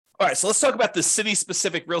 All right, so let's talk about the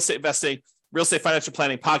city-specific real estate investing, real estate financial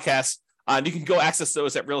planning podcast. And you can go access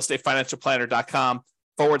those at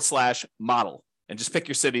realestatefinancialplanner.com/model and just pick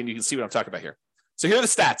your city and you can see what I'm talking about here. So here are the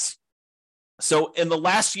stats. So in the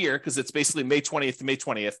last year, because it's basically May 20th to May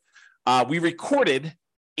 20th, we recorded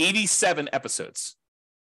 87 episodes.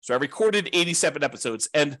 So I recorded 87 episodes,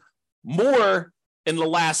 and more in the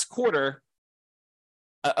last quarter,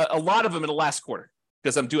 a lot of them in the last quarter,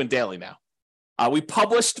 because I'm doing daily now. We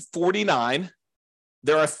published 49.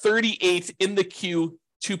 There are 38 in the queue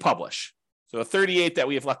to publish. So 38 that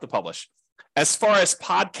we have left to publish. As far as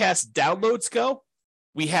podcast downloads go,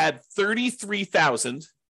 we had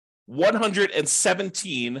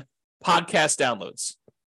 33,117 podcast downloads.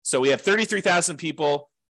 So we have 33,000 people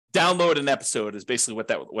download an episode is basically what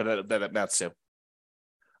that amounts to.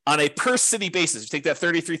 On a per city basis, you take that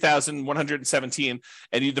 33,117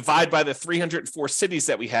 and you divide by the 304 cities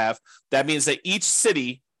that we have, that means that each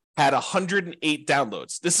city had 108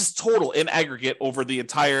 downloads. This is total in aggregate over the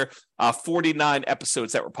entire 49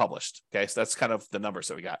 episodes that were published. Okay, so that's kind of the numbers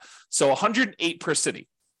that we got. So 108 per city.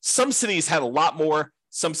 Some cities had a lot more.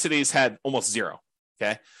 Some cities had almost zero.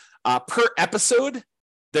 Okay, per episode,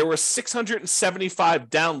 there were 675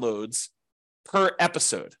 downloads per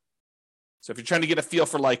episode. So if you're trying to get a feel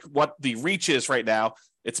for like what the reach is right now,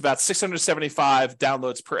 it's about 675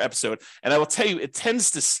 downloads per episode. And I will tell you, it tends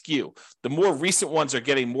to skew. The more recent ones are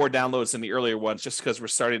getting more downloads than the earlier ones, just because we're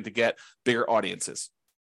starting to get bigger audiences.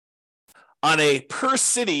 On a per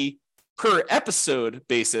city, per episode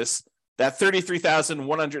basis, that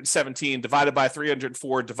 33,117 divided by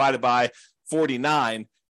 304 divided by 49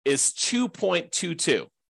 is 2.22.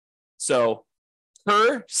 So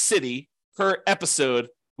per city, per episode,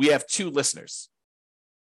 we have 2 listeners.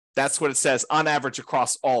 That's what it says on average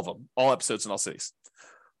across all of them, all episodes in all cities.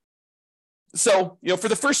 So, for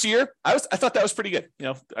the first year, I thought that was pretty good.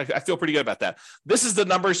 I feel pretty good about that. This is the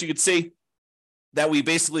numbers you could see that we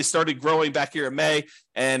basically started growing back here in May.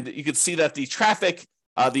 And you could see that the traffic,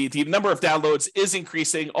 the number of downloads is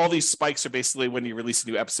increasing. All these spikes are basically when you release a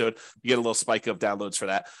new episode, you get a little spike of downloads for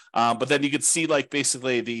that. But then you could see like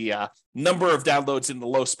basically the number of downloads in the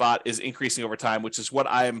low spot is increasing over time, which is what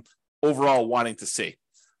I'm overall wanting to see.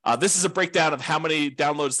 This is a breakdown of how many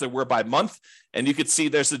downloads there were by month. And you could see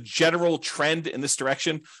there's a general trend in this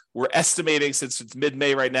direction. We're estimating, since it's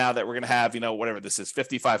mid-May right now, that we're going to have, whatever this is,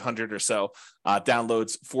 5,500 or so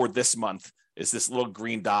downloads for this month. Is this little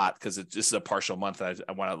green dot, because this is a partial month. I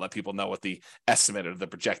want to let people know what the estimate or the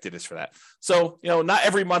projected is for that. So, not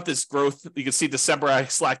every month is growth. You can see December, I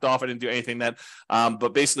slacked off. I didn't do anything then.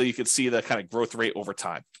 But basically, you can see the kind of growth rate over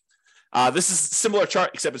time. This is a similar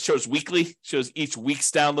chart, except it shows weekly, shows each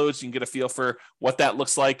week's downloads. You can get a feel for what that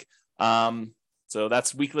looks like. So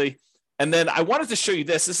that's weekly. And then I wanted to show you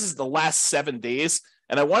this. This is the last 7 days.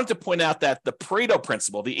 And I wanted to point out that the Pareto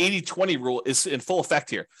principle, the 80-20 rule, is in full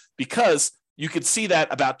effect here, because you could see that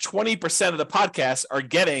about 20% of the podcasts are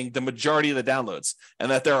getting the majority of the downloads,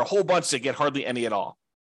 and that there are a whole bunch that get hardly any at all.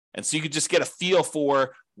 And so you could just get a feel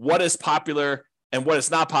for what is popular and what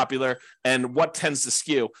is not popular and what tends to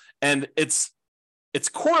skew. And it's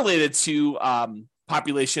correlated to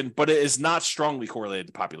population, but it is not strongly correlated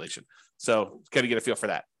to population. So got to get a feel for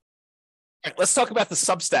that. All right, let's talk about the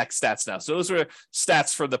Substack stats now. So those were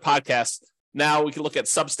stats for the podcast. Now we can look at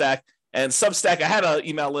Substack. And Substack, I had an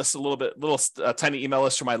email list, little tiny email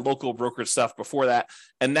list for my local brokerage stuff before that.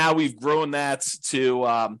 And now we've grown that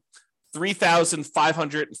to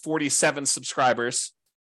 3,547 subscribers,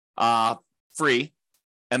 free,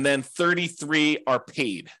 and then 33 are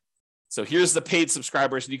paid. So here's the paid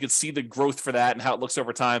subscribers, and you can see the growth for that and how it looks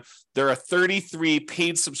over time. There are 33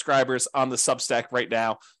 paid subscribers on the Substack right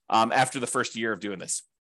now after the first year of doing this.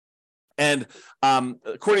 And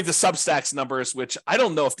according to Substack's numbers, which I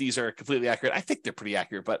don't know if these are completely accurate, I think they're pretty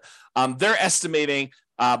accurate, but they're estimating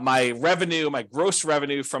my gross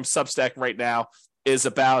revenue from Substack right now is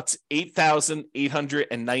about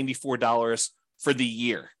 $8,894 for the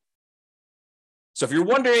year. So if you're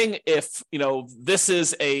wondering if, this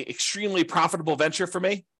is a extremely profitable venture for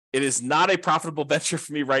me, it is not a profitable venture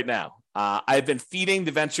for me right now. I've been feeding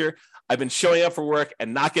the venture. I've been showing up for work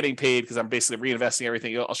and not getting paid because I'm basically reinvesting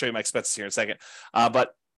everything. I'll show you my expenses here in a second.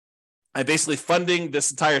 But I'm basically funding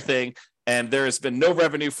this entire thing, and there has been no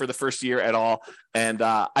revenue for the first year at all. And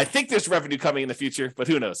I think there's revenue coming in the future, but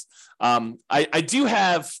who knows? I do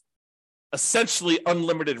have essentially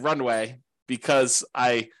unlimited runway because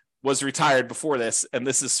I was retired before this, and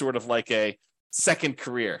this is sort of like a second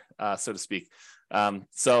career, so to speak.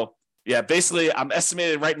 So yeah, basically I'm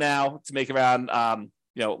estimated right now to make around, a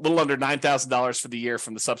little under $9,000 for the year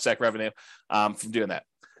from the Substack revenue from doing that.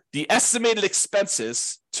 The estimated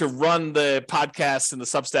expenses to run the podcast and the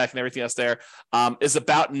Substack and everything else there is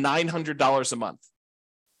about $900 a month,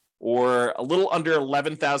 or a little under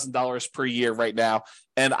 $11,000 per year right now.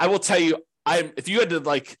 And I will tell you, if you had to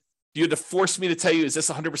force me to tell you, is this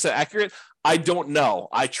 100% accurate? I don't know.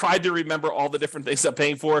 I tried to remember all the different things I'm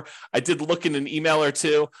paying for. I did look in an email or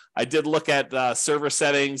two. I did look at server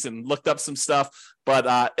settings and looked up some stuff,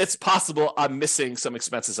 but it's possible I'm missing some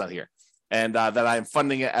expenses on here, and that I'm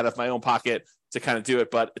funding it out of my own pocket to kind of do it.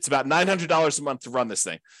 But it's about $900 a month to run this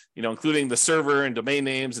thing, including the server and domain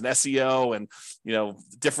names and SEO and,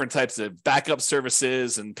 different types of backup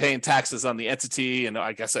services and paying taxes on the entity. And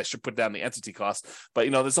I guess I should put down the entity cost, but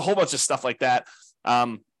there's a whole bunch of stuff like that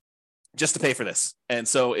just to pay for this. And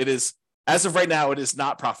so it is, as of right now, it is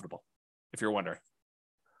not profitable, if you're wondering.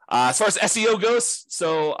 As far as SEO goes,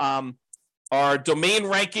 so our domain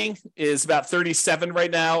ranking is about 37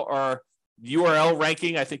 right now. Our URL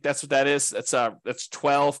ranking, I think that's what that is. That's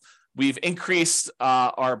 12. We've increased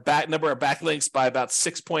our number of backlinks by about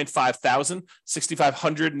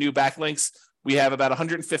 6,500 new backlinks. We have about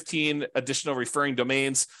 115 additional referring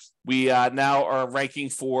domains. We now are ranking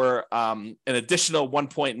for an additional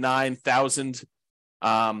 1.9 thousand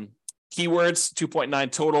keywords,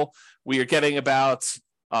 2.9 total. We are getting about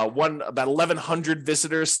 1,100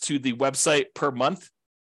 visitors to the website per month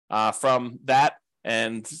from that.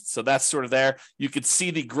 And so that's sort of there. You could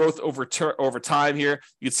see the growth over time here.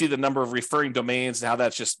 You can see the number of referring domains and how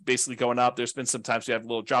that's just basically going up. There's been some times we have a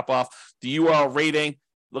little drop off. The URL rating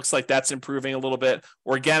looks like that's improving a little bit.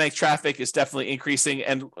 Organic traffic is definitely increasing.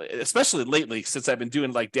 And especially lately, since I've been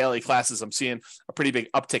doing like daily classes, I'm seeing a pretty big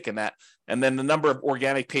uptick in that. And then the number of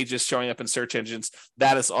organic pages showing up in search engines,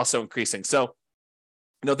 that is also increasing. So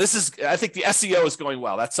I think the SEO is going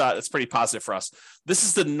well. That's pretty positive for us. This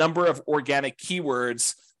is the number of organic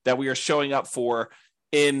keywords that we are showing up for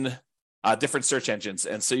in different search engines.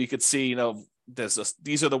 And so you could see,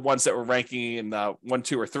 these are the ones that we're ranking in 1,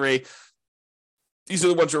 2, or 3. These are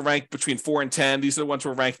the ones we're ranked between 4 and 10. These are the ones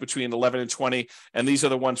we're ranked between 11 and 20. And these are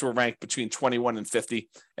the ones we're ranked between 21 and 50.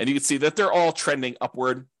 And you can see that they're all trending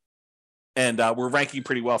upward. And we're ranking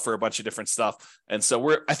pretty well for a bunch of different stuff. And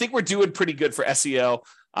so I think we're doing pretty good for SEO.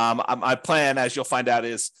 My plan, as you'll find out,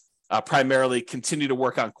 is primarily continue to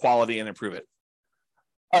work on quality and improve it.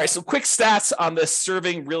 All right, so quick stats on this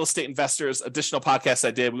Serving Real Estate Investors additional podcast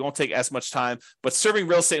I did. We won't take as much time, but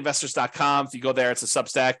servingrealestateinvestors.com. If you go there, it's a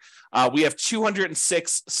Substack. We have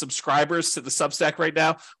 206 subscribers to the Substack right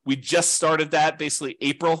now. We just started that basically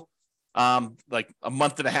April, like a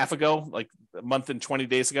month and a half ago, like a month and 20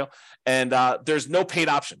 days ago. And there's no paid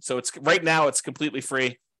option. So right now it's completely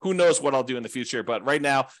free. Who knows what I'll do in the future, but right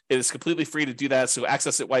now it is completely free to do that. So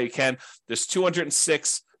access it while you can. There's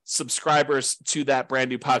 206 subscribers to that brand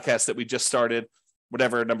new podcast that we just started.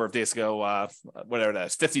 whatever number of days ago, whatever that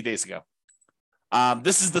is, 50 days ago.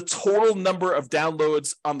 This is the total number of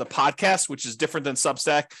downloads on the podcast, which is different than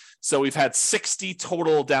Substack. So we've had 60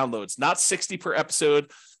 total downloads, not 60 per episode,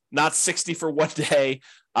 not 60 for one day.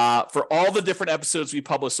 For all the different episodes we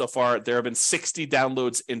published so far, there have been 60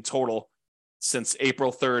 downloads in total since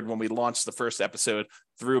April 3rd, when we launched the first episode,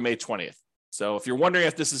 through May 20th. So if you're wondering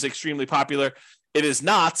if this is extremely popular, it is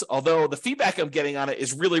not, although the feedback I'm getting on it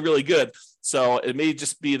is really, really good. So it may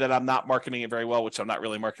just be that I'm not marketing it very well, which I'm not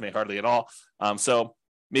really marketing hardly at all. So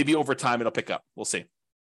maybe over time it'll pick up. We'll see. All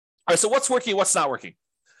right, so what's working, what's not working?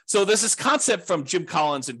 So there's this concept from Jim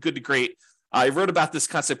Collins in Good to Great. I wrote about this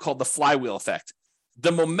concept called the flywheel effect.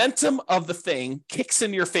 The momentum of the thing kicks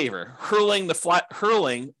in your favor, hurling the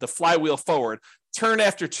flywheel forward, turn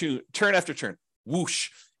after turn, whoosh,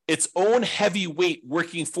 its own heavy weight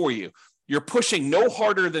working for you. You're pushing no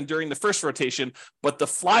harder than during the first rotation, but the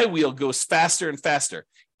flywheel goes faster and faster.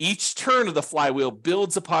 Each turn of the flywheel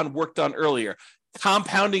builds upon work done earlier,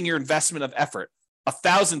 compounding your investment of effort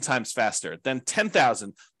 1,000 times faster, then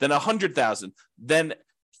 10,000, then 100,000, then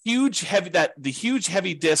the huge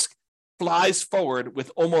heavy disc flies forward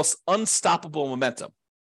with almost unstoppable momentum.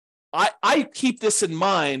 I keep this in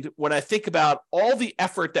mind when I think about all the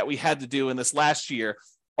effort that we had to do in this last year,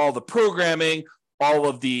 all the programming, all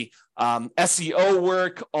of the SEO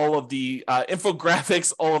work, all of the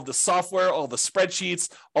infographics, all of the software, all the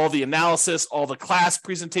spreadsheets, all the analysis, all the class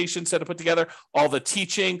presentations that I put together, all the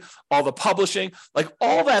teaching, all the publishing, like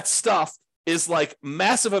all that stuff is like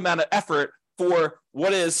massive amount of effort for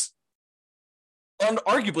what is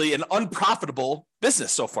arguably an unprofitable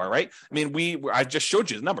business so far, right? I mean, I just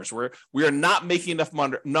showed you the numbers. We are not making enough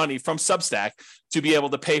money from Substack to be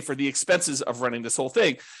able to pay for the expenses of running this whole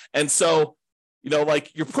thing. And so,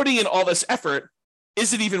 like, you're putting in all this effort.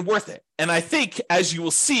 Is it even worth it? And I think, as you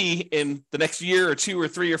will see in the next year or 2 or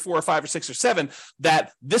 3 or 4 or 5 or 6 or 7,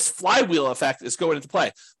 that this flywheel effect is going into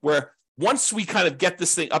play, where once we kind of get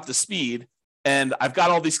this thing up to speed, and I've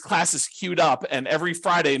got all these classes queued up, and every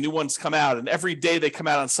Friday new ones come out, and every day they come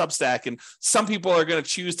out on Substack, and some people are going to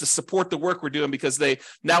choose to support the work we're doing because they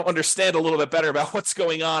now understand a little bit better about what's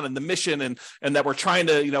going on and the mission, and that we're trying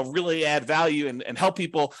to really add value and help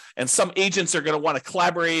people. And some agents are going to want to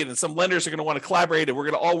collaborate, and some lenders are going to want to collaborate, and we're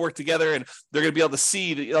going to all work together, and they're going to be able to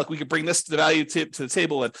see that, like, we could bring this to the value to the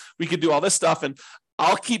table, and we could do all this stuff. And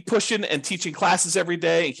I'll keep pushing and teaching classes every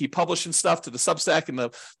day and keep publishing stuff to the Substack and the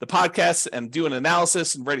podcasts and doing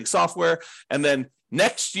analysis and writing software. And then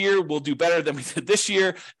next year we'll do better than we did this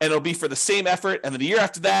year, and it'll be for the same effort. And then the year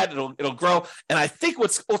after that, it'll grow. And I think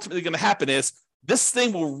what's ultimately going to happen is this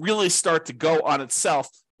thing will really start to go on itself,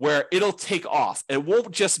 where it'll take off. It won't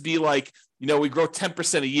just be like, we grow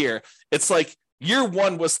 10% a year. It's like year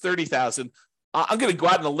one was 30,000. I'm going to go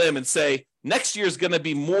out on a limb and say next year is going to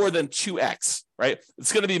be more than 2x, right?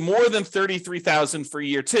 It's going to be more than 33,000 for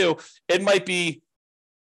year two. It might be,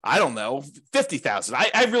 I don't know, 50,000.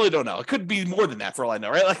 I really don't know. It could be more than that for all I know,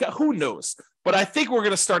 right? Like, who knows? But I think we're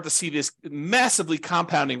going to start to see this massively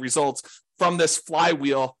compounding results from this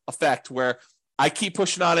flywheel effect, where I keep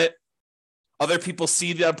pushing on it. Other people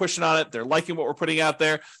see that I'm pushing on it. They're liking what we're putting out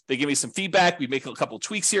there. They give me some feedback. We make a couple of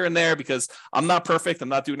tweaks here and there because I'm not perfect. I'm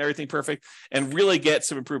not doing everything perfect, and really get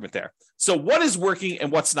some improvement there. So what is working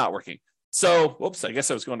and what's not working? So, whoops, I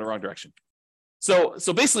guess I was going the wrong direction. So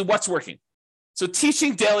basically what's working? So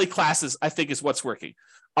teaching daily classes, I think, is what's working.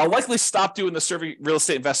 I'll likely stop doing the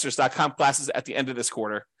servingrealestateinvestors.com classes at the end of this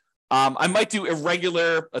quarter. I might do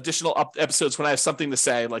irregular additional episodes when I have something to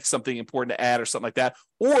say, like something important to add or something like that.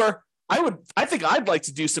 Or I think I'd like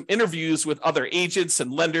to do some interviews with other agents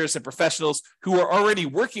and lenders and professionals who are already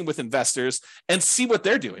working with investors and see what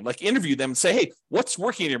they're doing. Like, interview them and say, hey, what's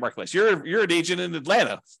working in your marketplace? You're an agent in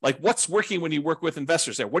Atlanta. Like, what's working when you work with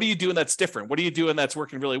investors there? What are you doing that's different? What are you doing that's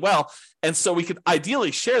working really well? And so we could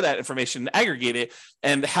ideally share that information and aggregate it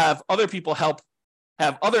and have other people have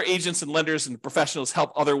other agents and lenders and professionals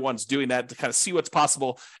help other ones doing that, to kind of see what's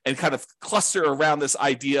possible and kind of cluster around this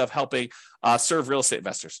idea of helping serve real estate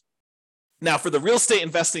investors. Now, for the real estate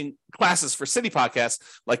investing classes for City Podcast,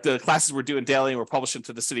 like the classes we're doing daily and we're publishing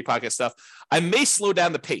to the City Podcast stuff, I may slow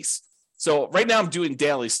down the pace. So right now I'm doing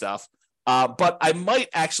daily stuff, but I might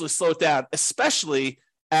actually slow it down, especially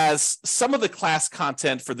as some of the class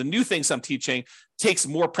content for the new things I'm teaching takes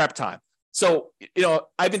more prep time. So,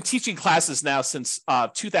 I've been teaching classes now since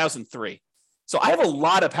 2003. So I have a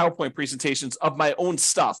lot of PowerPoint presentations of my own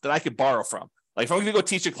stuff that I could borrow from. Like if I'm going to go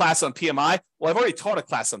teach a class on PMI, well, I've already taught a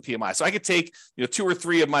class on PMI. So I could take, 2 or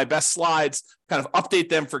 3 of my best slides, kind of update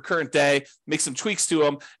them for current day, make some tweaks to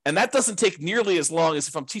them. And that doesn't take nearly as long as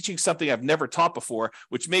if I'm teaching something I've never taught before,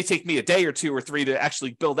 which may take me a day or 2 or 3 to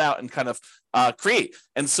actually build out and kind of create.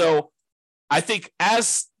 And so I think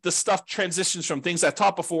as the stuff transitions from things I've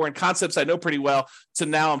taught before and concepts I know pretty well to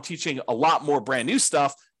now I'm teaching a lot more brand new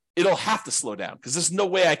stuff, it'll have to slow down because there's no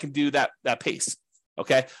way I can do that pace.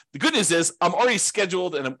 Okay. The good news is I'm already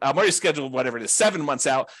scheduled whatever it is, 7 months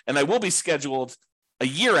out, and I will be scheduled a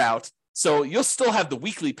year out. So you'll still have the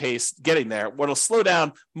weekly pace getting there. What'll slow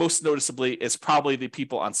down most noticeably is probably the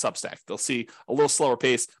people on Substack. They'll see a little slower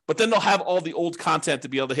pace, but then they'll have all the old content to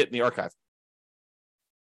be able to hit in the archive.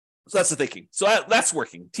 So that's the thinking. So that's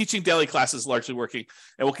working. Teaching daily classes is largely working,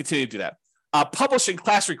 and we'll continue to do that. Publishing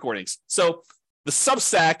class recordings. So the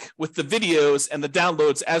Substack with the videos and the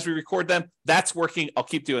downloads as we record them, that's working. I'll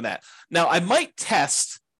keep doing that. Now, I might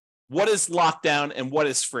test what is locked down and what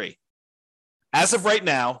is free. As of right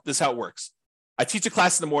now, this is how it works. I teach a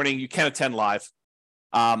class in the morning. You can attend live.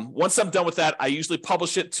 Once I'm done with that, I usually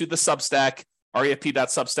publish it to the Substack,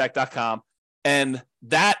 refp.substack.com, and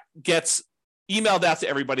that gets emailed out to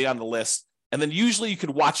everybody on the list. And then usually you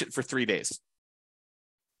can watch it for 3 days.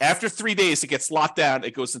 After 3 days, it gets locked down.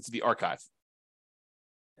 It goes into the archive.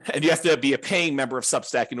 And you have to be a paying member of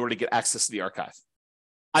Substack in order to get access to the archive.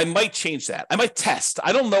 I might change that. I might test.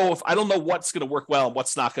 I don't know what's going to work well and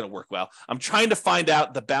what's not going to work well. I'm trying to find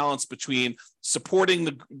out the balance between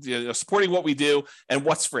supporting supporting what we do and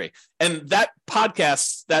what's free. And that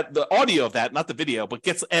podcast, that the audio of that, not the video, but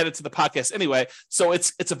gets added to the podcast anyway. So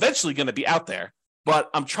it's eventually going to be out there. But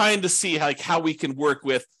I'm trying to see how we can work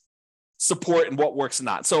with support and what works and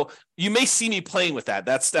not. So you may see me playing with that.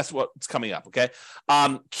 That's what's coming up. Okay.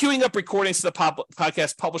 Queuing up recordings to the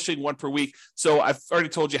podcast, publishing 1 per week. So I've already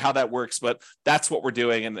told you how that works, but that's what we're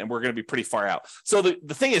doing. And we're going to be pretty far out. So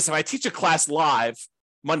the thing is, if I teach a class live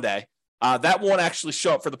Monday, that won't actually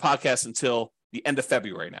show up for the podcast until the end of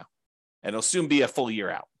February now. And it'll soon be a full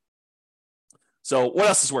year out. So what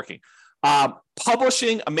else is working?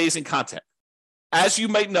 Publishing amazing content. As you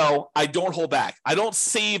might know, I don't hold back. I don't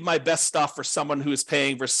save my best stuff for someone who is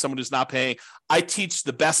paying versus someone who's not paying. I teach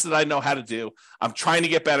the best that I know how to do. I'm trying to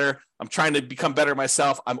get better. I'm trying to become better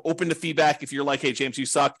myself. I'm open to feedback. If you're like, hey, James, you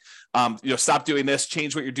suck. Stop doing this.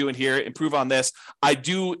 Change what you're doing here. Improve on this. I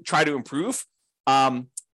do try to improve.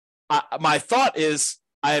 My thought is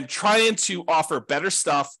I am trying to offer better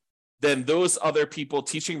stuff than those other people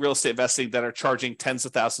teaching real estate investing that are charging tens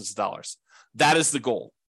of thousands of dollars. That is the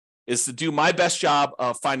goal. Is to do my best job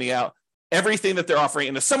of finding out everything that they're offering.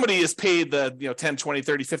 And if somebody is paid the $10, $20,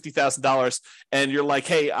 $30, $50,000 and you're like,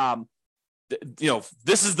 hey,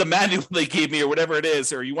 this is the manual they gave me or whatever it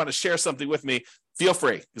is, or you want to share something with me, feel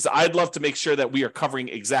free, because I'd love to make sure that we are covering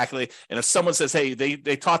exactly. And if someone says, hey,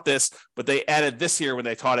 they taught this, but they added this here when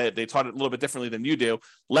they taught it a little bit differently than you do,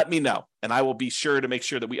 let me know. And I will be sure to make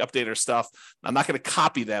sure that we update our stuff. I'm not going to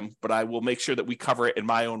copy them, but I will make sure that we cover it in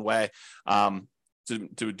my own way.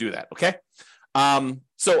 To do that. Okay.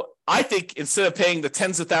 So I think instead of paying the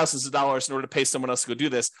tens of thousands of dollars in order to pay someone else to go do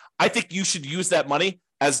this, I think you should use that money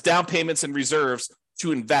as down payments and reserves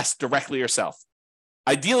to invest directly yourself.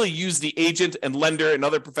 Ideally, use the agent and lender and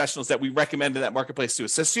other professionals that we recommend in that marketplace to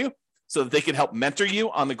assist you so that they can help mentor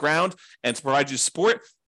you on the ground and to provide you support.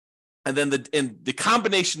 And then the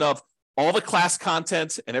combination of all the class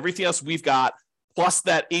content and everything else we've got, plus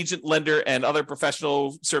that agent, lender, and other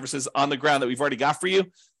professional services on the ground that we've already got for you,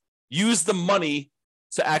 use the money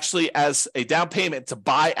to actually as a down payment to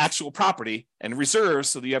buy actual property and reserves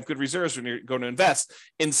so that you have good reserves when you're going to invest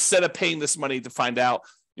instead of paying this money to find out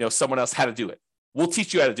someone else how to do it. We'll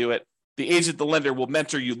teach you how to do it. The agent, the lender will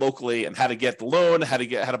mentor you locally and how to get the loan, how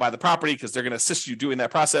to buy the property because they're going to assist you doing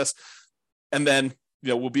that process. And then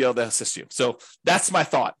we'll be able to assist you. So that's my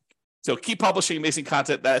thought. So keep publishing amazing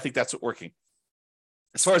content. I think that's what's working.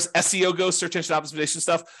 As far as SEO goes, search engine optimization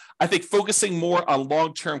stuff, I think focusing more on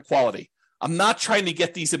long-term quality. I'm not trying to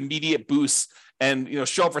get these immediate boosts and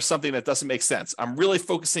show up for something that doesn't make sense. I'm really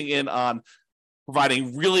focusing in on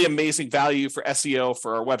providing really amazing value for SEO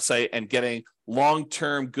for our website and getting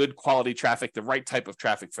long-term good quality traffic, the right type of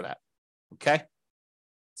traffic for that. Okay.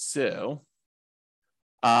 So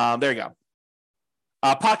there you go.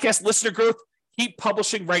 Podcast listener growth. Keep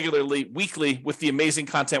publishing regularly, weekly, with the amazing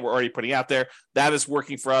content we're already putting out there. That is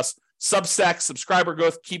working for us. Substack, subscriber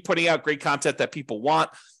growth, keep putting out great content that people want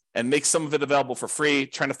and make some of it available for free.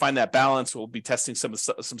 Trying to find that balance. We'll be testing some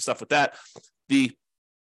stuff with that. The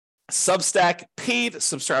Substack paid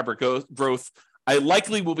subscriber growth, I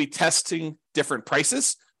likely will be testing different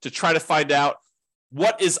prices to try to find out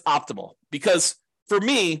what is optimal. Because for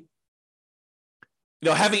me,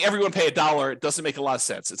 having everyone pay $1 doesn't make a lot of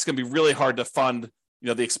sense. It's going to be really hard to fund,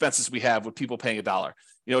 the expenses we have with people paying $1.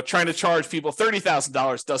 Trying to charge people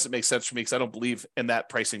 $30,000 doesn't make sense for me because I don't believe in that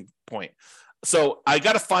pricing point. So I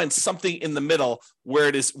got to find something in the middle where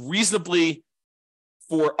it is reasonably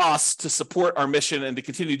for us to support our mission and to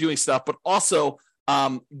continue doing stuff, but also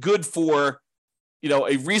good for,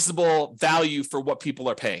 a reasonable value for what people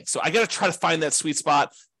are paying. So I got to try to find that sweet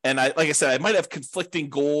spot. And like I said, I might have conflicting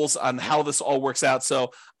goals on how this all works out.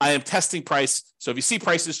 So I am testing price. So if you see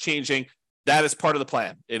prices changing, that is part of the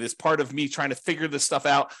plan. It is part of me trying to figure this stuff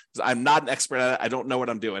out because I'm not an expert at it. I don't know what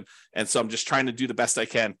I'm doing. And so I'm just trying to do the best I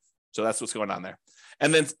can. So that's what's going on there.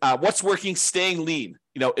 And then what's working, staying lean.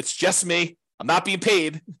 It's just me. I'm not being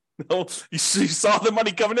paid. You saw the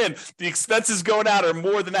money coming in. The expenses going out are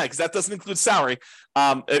more than that because that doesn't include salary.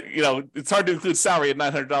 It's hard to include salary at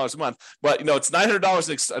 $900 a month, but it's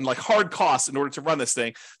 $900 in like hard costs in order to run this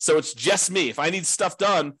thing. So it's just me. If I need stuff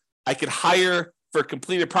done, I could hire for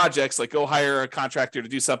completed projects, like go hire a contractor to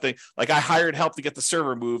do something. Like I hired help to get the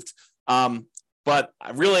server moved. But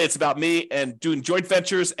really it's about me and doing joint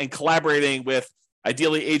ventures and collaborating with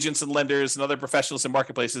ideally agents and lenders and other professionals and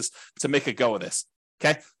marketplaces to make a go of this.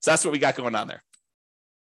 Okay, so that's what we got going on there.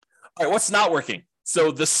 All right, what's not working?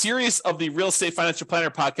 So the series of the Real Estate Financial Planner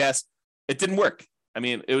podcast, it didn't work. I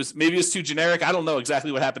mean, it was too generic. I don't know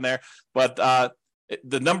exactly what happened there, but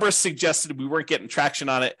the numbers suggested we weren't getting traction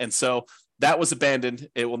on it, and so that was abandoned.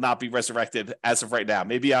 It will not be resurrected as of right now.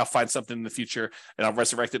 Maybe I'll find something in the future and I'll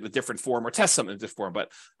resurrect it in a different form or test something in a different form,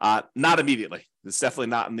 but not immediately. It's definitely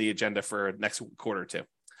not in the agenda for next quarter or two.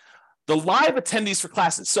 The live attendees for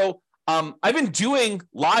classes. So I've been doing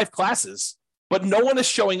live classes, but no one is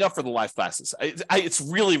showing up for the live classes. It's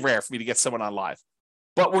really rare for me to get someone on live,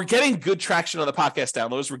 but we're getting good traction on the podcast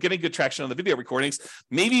downloads. We're getting good traction on the video recordings.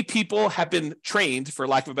 Maybe people have been trained, for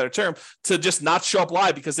lack of a better term, to just not show up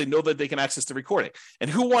live because they know that they can access the recording. And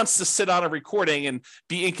who wants to sit on a recording and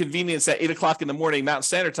be inconvenienced at 8:00 in the morning, Mountain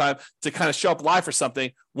Standard Time, to kind of show up live for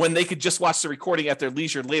something when they could just watch the recording at their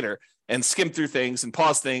leisure later and skim through things and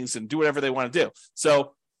pause things and do whatever they want to do.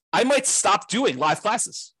 So I might stop doing live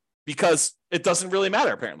classes because it doesn't really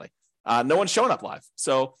matter, apparently. No one's showing up live.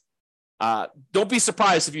 So don't be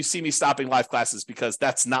surprised if you see me stopping live classes because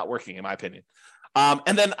that's not working, in my opinion.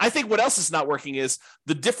 And then I think what else is not working is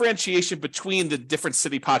the differentiation between the different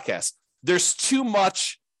city podcasts. There's too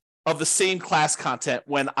much of the same class content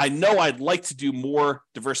when I know I'd like to do more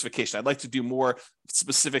diversification. I'd like to do more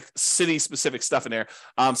specific city-specific stuff in there.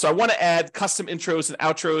 So I want to add custom intros and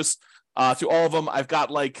outros to all of them. I've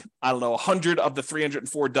got 100 of the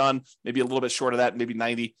 304 done, maybe a little bit short of that, maybe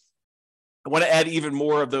 90. I want to add even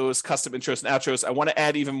more of those custom intros and outros. I want to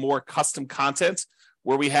add even more custom content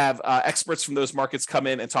where we have experts from those markets come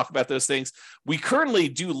in and talk about those things. We currently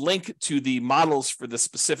do link to the models for the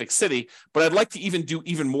specific city, but I'd like to even do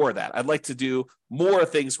even more of that. I'd like to do more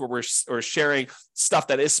things where we're sharing stuff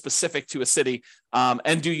that is specific to a city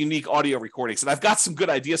and do unique audio recordings. And I've got some good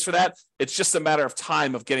ideas for that. It's just a matter of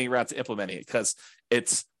time of getting around to implementing it because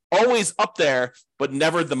it's always up there, but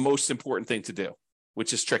never the most important thing to do,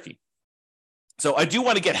 which is tricky. So I do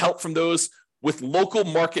want to get help from those with local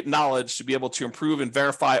market knowledge to be able to improve and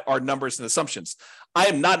verify our numbers and assumptions. I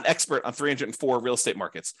am not an expert on 304 real estate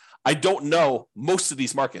markets. I don't know most of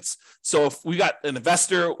these markets. So if we got an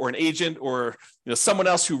investor or an agent or someone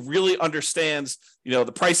else who really understands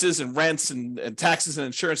the prices and rents and taxes and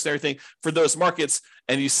insurance and everything for those markets,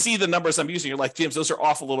 and you see the numbers I'm using, you're like, James, those are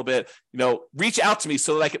off a little bit. Reach out to me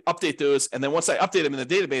so that I can update those. And then once I update them in the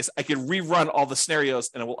database, I can rerun all the scenarios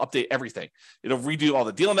and it will update everything. It'll redo all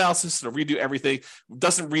the deal analysis. It'll redo everything. It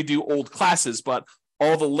doesn't redo old classes, but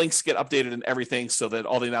all the links get updated and everything so that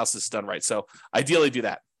all the analysis is done right. So ideally do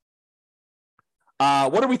that.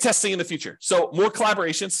 What are we testing in the future? So more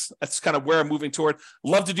collaborations. That's kind of where I'm moving toward.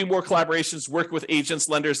 Love to do more collaborations, work with agents,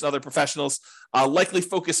 lenders, and other professionals. Likely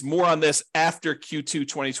focus more on this after Q2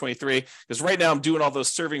 2023, because right now I'm doing all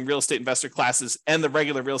those serving real estate investor classes and the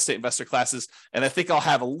regular real estate investor classes. And I think I'll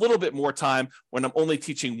have a little bit more time when I'm only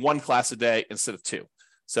teaching one class a day instead of two.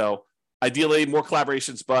 So ideally more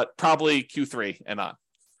collaborations, but probably Q3 and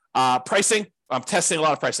on. Pricing, I'm testing a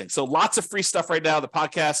lot of pricing. So lots of free stuff right now, the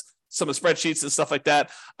podcast, some of the spreadsheets and stuff like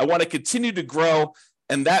that. I want to continue to grow,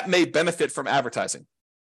 and that may benefit from advertising.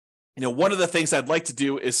 One of the things I'd like to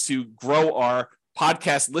do is to grow our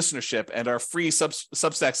podcast listenership and our free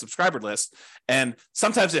Substack subscriber list. And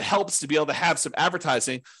sometimes it helps to be able to have some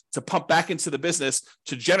advertising to pump back into the business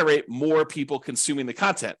to generate more people consuming the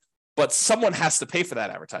content. But someone has to pay for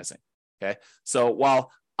that advertising. Okay. So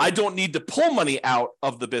while I don't need to pull money out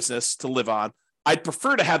of the business to live on, I'd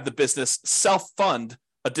prefer to have the business self-fund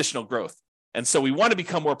additional growth. And so we want to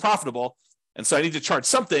become more profitable. And so I need to charge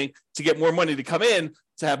something to get more money to come in,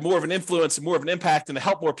 to have more of an influence and more of an impact and to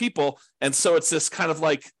help more people. And so it's this kind of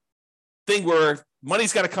like thing where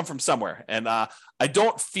money's got to come from somewhere. And I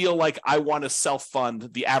don't feel like I want to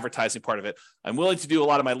self-fund the advertising part of it. I'm willing to do a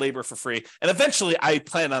lot of my labor for free. And eventually I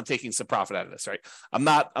plan on taking some profit out of this, right? I'm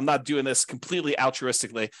not doing this completely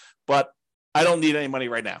altruistically, but I don't need any money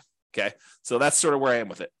right now. Okay. So that's sort of where I am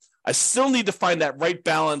with it. I still need to find that right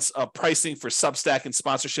balance of pricing for Substack and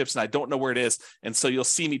sponsorships, and I don't know where it is. And so you'll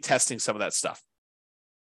see me testing some of that stuff.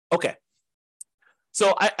 Okay.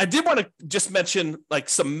 So I did want to just mention like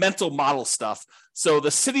some mental model stuff. So the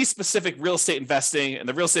city-specific real estate investing and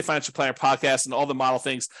the Real Estate Financial Planner podcast and all the model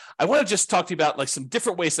things, I want to just talk to you about like some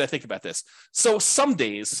different ways that I think about this. So some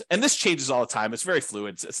days, and this changes all the time, it's very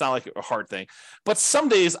fluid. It's not like a hard thing, but some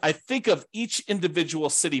days I think of each individual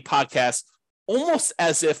city podcast almost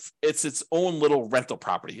as if it's its own little rental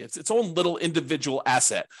property. It's its own little individual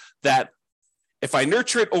asset that if I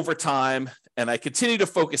nurture it over time and I continue to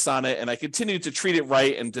focus on it and I continue to treat it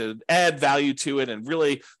right and to add value to it and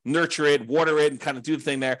really nurture it, water it, and kind of do the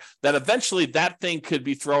thing there, that eventually that thing could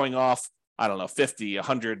be throwing off, I don't know, $50,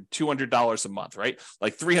 $100, $200 a month, right?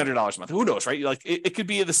 Like $300 a month. Who knows, right? Like it could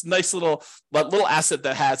be this nice little asset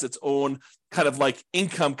that has its own kind of like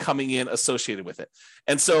income coming in associated with it.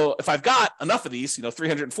 And so if I've got enough of these,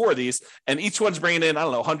 304 of these, and each one's bringing in, I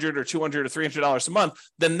don't know, $100 or $200 or $300 a month,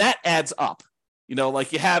 then that adds up.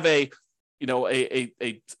 Like you have like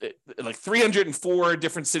 304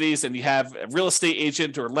 different cities, and you have a real estate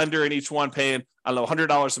agent or lender in each one paying, I don't know,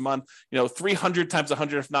 $100 a month. 300 times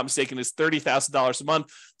 100, if not mistaken, is $30,000 a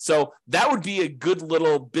month. So that would be a good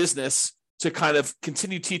little business to kind of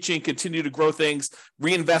continue teaching, continue to grow things,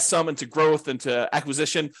 reinvest some into growth, into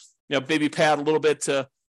acquisition, maybe pay out a little bit to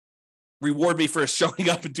reward me for showing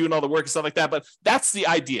up and doing all the work and stuff like that. But that's the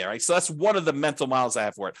idea, right? So that's one of the mental models I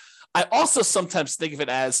have for it. I also sometimes think of it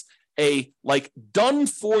as a like done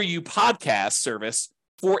for you podcast service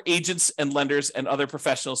for agents and lenders and other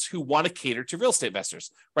professionals who want to cater to real estate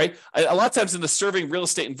investors, right? A lot of times in the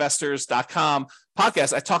servingrealestateinvestors.com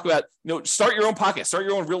podcast, I talk about, start your own podcast, start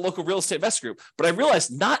your own local real estate investor group. But I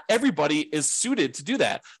realized not everybody is suited to do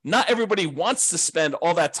that. Not everybody wants to spend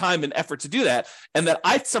all that time and effort to do that. And that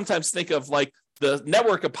I sometimes think of like the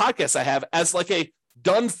network of podcasts I have as like a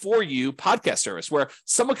done for you podcast service where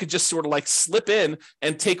someone could just sort of like slip in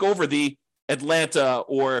and take over the Atlanta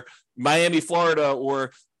or Miami, Florida,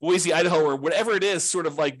 or Boise, Idaho, or whatever it is, sort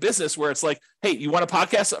of like business where it's like, hey, you want a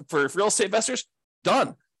podcast for real estate investors?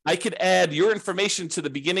 Done. I could add your information to the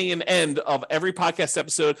beginning and end of every podcast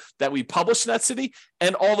episode that we publish in that city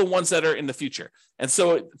and all the ones that are in the future. And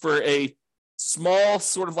so for a small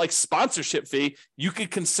sort of like sponsorship fee, you could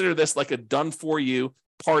consider this like a done for you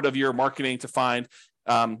part of your marketing to find,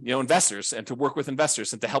 investors and to work with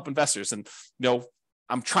investors and to help investors. And,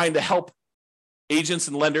 I'm trying to help agents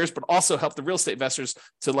and lenders, but also help the real estate investors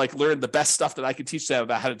to like learn the best stuff that I can teach them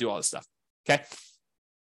about how to do all this stuff. Okay.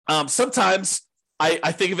 Sometimes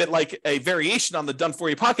I think of it like a variation on the Done For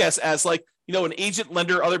You podcast as like, an agent,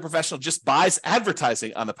 lender, other professional just buys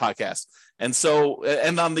advertising on the podcast. And so,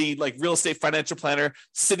 and on the like Real Estate Financial Planner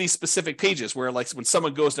city specific pages where like when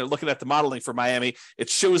someone goes, they're looking at the modeling for Miami, it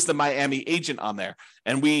shows the Miami agent on there.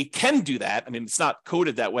 And we can do that. I mean, it's not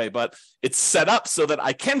coded that way, but it's set up so that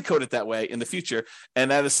I can code it that way in the future.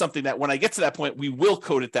 And that is something that when I get to that point, we will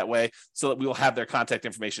code it that way so that we will have their contact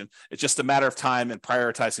information. It's just a matter of time and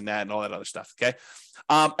prioritizing that and all that other stuff. Okay.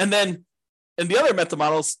 And then in the other mental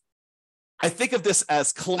models, I think of this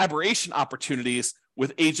as collaboration opportunities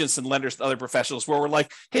with agents and lenders and other professionals where we're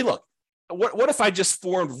like, hey, look, what if I just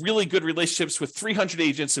formed really good relationships with 300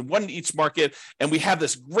 agents and one in each market, and we have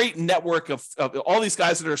this great network of all these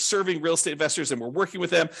guys that are serving real estate investors, and we're working with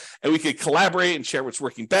them, and we could collaborate and share what's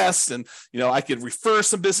working best, and I could refer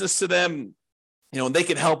some business to them. And they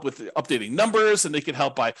can help with updating numbers, and they can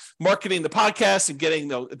help by marketing the podcast and getting,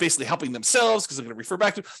 basically helping themselves because they're going to refer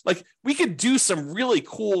back to, like, we could do some really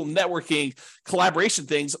cool networking collaboration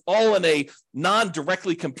things all in a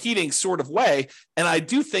non-directly competing sort of way. And I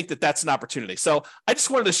do think that that's an opportunity. So I just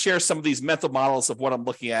wanted to share some of these mental models of what I'm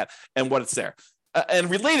looking at and what it's there. And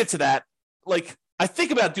related to that, like, I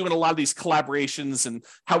think about doing a lot of these collaborations and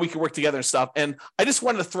how we can work together and stuff. And I just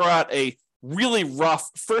wanted to throw out a really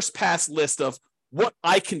rough first pass list of what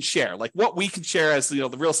I can share, like what we can share as, the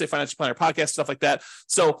Real Estate Financial Planner podcast, stuff like that.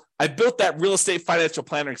 So I built that Real Estate Financial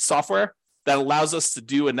Planner software that allows us to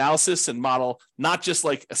do analysis and model, not just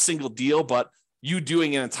like a single deal, but you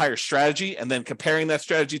doing an entire strategy and then comparing that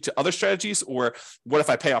strategy to other strategies. Or what if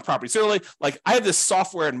I pay off properties early? Like, I have this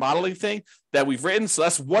software and modeling thing that we've written. So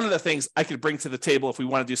that's one of the things I could bring to the table if we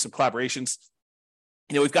want to do some collaborations.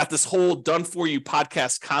 We've got this whole done for you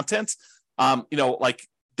podcast content. Like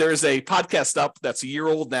there's a podcast up that's a year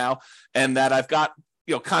old now, and that I've got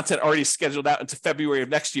content already scheduled out into February of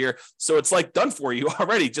next year. So it's like done for you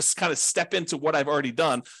already. Just kind of step into what I've already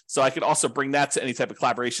done. So I could also bring that to any type of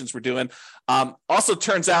collaborations we're doing. Also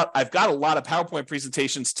turns out I've got a lot of PowerPoint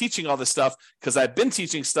presentations teaching all this stuff because I've been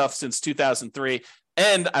teaching stuff since 2003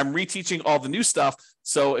 and I'm reteaching all the new stuff.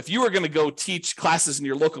 So if you were going to go teach classes in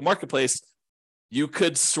your local marketplace, you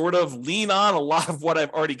could sort of lean on a lot of what I've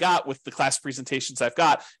already got with the class presentations I've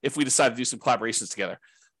got if we decide to do some collaborations together.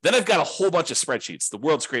 Then I've got a whole bunch of spreadsheets, the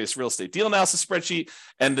world's greatest real estate deal analysis spreadsheet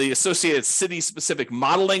and the associated city-specific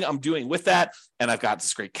modeling I'm doing with that. And I've got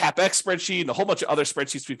this great CapEx spreadsheet and a whole bunch of other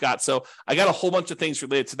spreadsheets we've got. So I got a whole bunch of things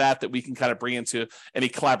related to that we can kind of bring into any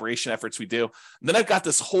collaboration efforts we do. And then I've got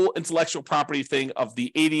this whole intellectual property thing of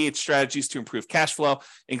the 88 strategies to improve cash flow,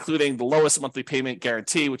 including the lowest monthly payment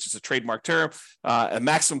guarantee, which is a trademark term, a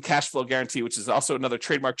maximum cash flow guarantee, which is also another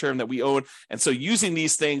trademark term that we own. And so using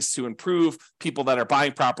these things to improve people that are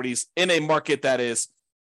buying properties in a market that is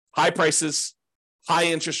high prices, high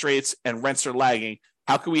interest rates, and rents are lagging,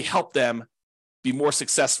 how can we help them be more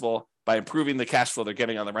successful by improving the cash flow they're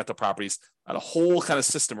getting on the rental properties, and a whole kind of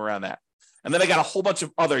system around that. And then I got a whole bunch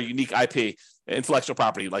of other unique IP, intellectual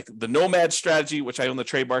property, like the Nomad strategy, which I own the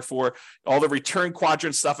trademark for, all the return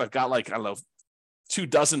quadrant stuff. I've got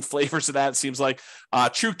 24 flavors of that, it seems like.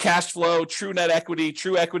 True cash flow, true net equity,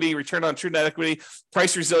 true equity, return on true net equity,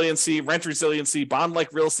 price resiliency, rent resiliency,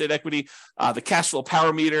 bond-like real estate equity, the cash flow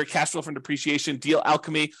power meter, cash flow from depreciation, deal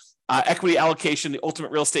alchemy, equity allocation, the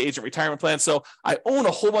ultimate real estate agent retirement plan. So I own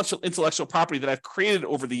a whole bunch of intellectual property that I've created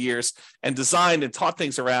over the years and designed and taught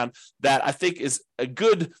things around that I think is a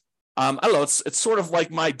good, it's sort of like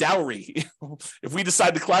my dowry. If we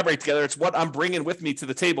decide to collaborate together, it's what I'm bringing with me to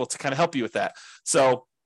the table to kind of help you with that. So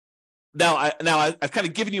now I've kind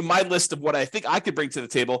of given you my list of what I think I could bring to the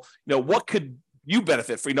table. What could you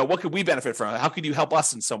benefit from? What could we benefit from? How could you help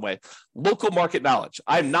us in some way? Local market knowledge.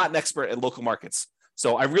 I'm not an expert in local markets.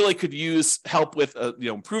 So I really could use help with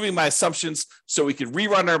improving my assumptions so we could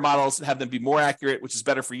rerun our models and have them be more accurate, which is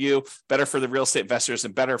better for you, better for the real estate investors,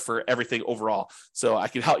 and better for everything overall. So I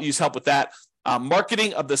can use help with that.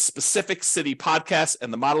 Marketing of the specific city podcast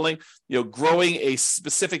and the modeling, growing a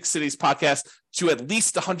specific city's podcast to at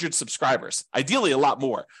least 100 subscribers, ideally a lot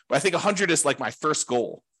more. But I think 100 is like my first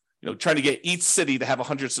goal, trying to get each city to have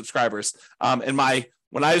 100 subscribers.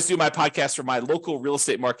 When I was doing my podcast for my local real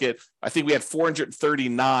estate market, I think we had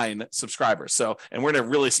 439 subscribers. So, and we're in a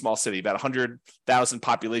really small city, about 100,000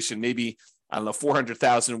 population, maybe,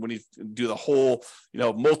 400,000 when you do the whole,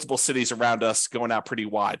 multiple cities around us going out pretty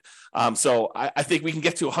wide. So I think we can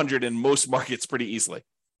get to 100 in most markets pretty easily.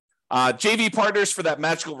 JV partners for that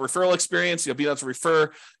magical referral experience, being able to refer,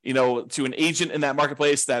 to an agent in that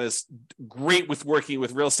marketplace that is great with working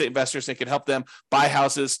with real estate investors and can help them buy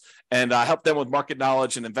houses and help them with market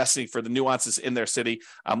knowledge and investing for the nuances in their city.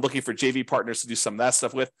 I'm looking for JV partners to do some of that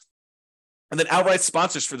stuff with. And then outright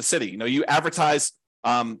sponsors for the city. You advertise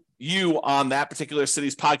you on that particular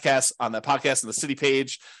city's podcast, on that podcast on the city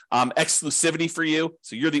page, exclusivity for you.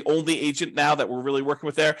 So you're the only agent now that we're really working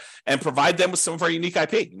with there, and provide them with some of our unique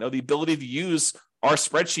IP, the ability to use our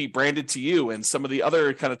spreadsheet branded to you and some of the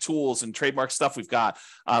other kind of tools and trademark stuff we've got.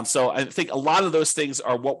 So I think a lot of those things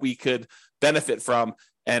are what we could benefit from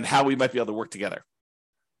and how we might be able to work together.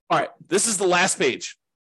 All right, this is the last page.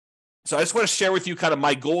 So I just want to share with you kind of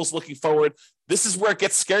my goals looking forward. This is where it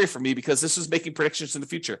gets scary for me because this is making predictions in the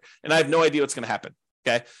future and I have no idea what's going to happen.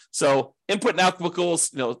 Okay. So input and output goals,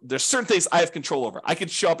 there's certain things I have control over. I can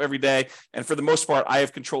show up every day. And for the most part, I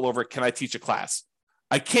have control over, can I teach a class?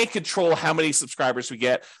 I can't control how many subscribers we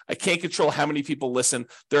get. I can't control how many people listen.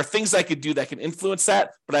 There are things I could do that can influence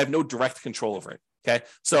that, but I have no direct control over it. Okay.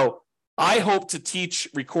 So I hope to teach,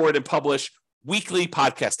 record, and publish weekly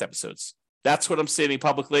podcast episodes. That's what I'm stating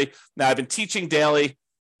publicly. Now, I've been teaching daily,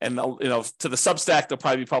 and to the Substack, they'll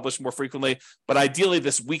probably be published more frequently. But ideally,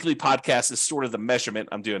 this weekly podcast is sort of the measurement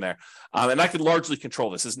I'm doing there. And I can largely control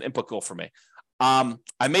this as an input goal for me.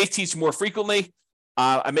 I may teach more frequently.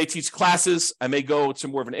 I may teach classes. I may go to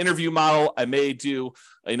more of an interview model. I may do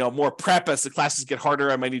more prep as the classes get harder.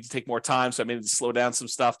 I might need to take more time, so I may need to slow down some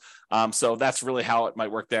stuff. So that's really how it might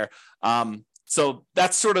work there. So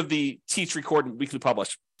that's sort of the teach, record, and weekly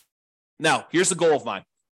publish. Now, here's the goal of mine.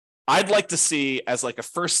 I'd like to see as like a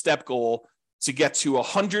first step goal to get to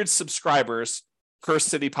 100 subscribers per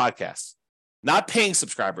city podcast, not paying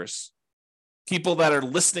subscribers, people that are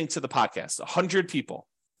listening to the podcast, 100 people.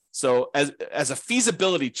 So as a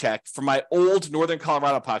feasibility check for my old Northern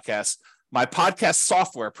Colorado podcast, my podcast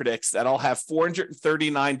software predicts that I'll have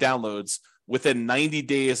 439 downloads within 90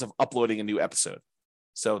 days of uploading a new episode.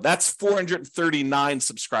 So that's 439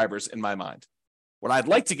 subscribers in my mind. What I'd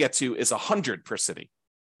like to get to is 100 per city.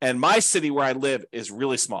 And my city where I live is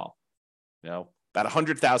really small, about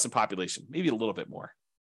 100,000 population, maybe a little bit more.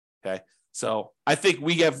 Okay. So I think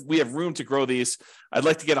we have room to grow these. I'd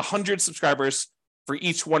like to get 100 subscribers for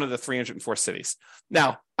each one of the 304 cities.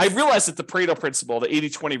 Now, I realize that the Pareto principle, the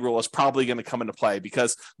 80-20 rule, is probably going to come into play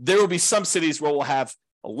because there will be some cities where we'll have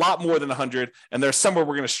a lot more than 100, and there's somewhere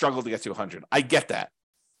we're going to struggle to get to 100. I get that.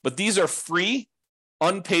 But these are free,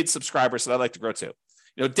 unpaid subscribers that I'd like to grow to.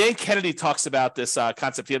 Dan Kennedy talks about this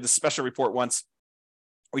concept. He had this special report once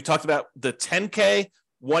where he talked about the 10K,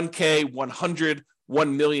 1K, 100,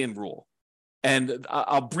 1 million rule. And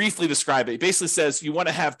I'll briefly describe it. It basically says you want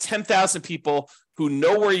to have 10,000 people who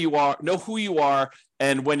know where you are, know who you are,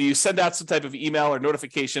 and when you send out some type of email or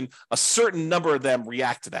notification, a certain number of them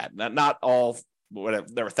react to that. Not all, whatever,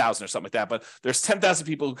 there are 1,000 or something like that, but there's 10,000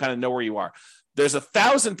 people who kind of know where you are. There's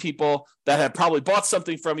 1,000 people that have probably bought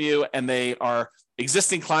something from you, and they are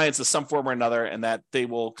existing clients of some form or another, and that they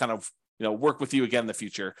will kind of work with you again in the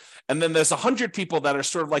future. And then there's 100 people that are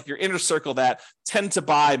sort of like your inner circle that tend to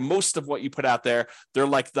buy most of what you put out there. They're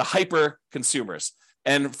like the hyper consumers.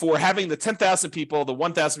 And for having the 10,000 people, the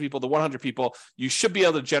 1,000 people, the 100 people, you should be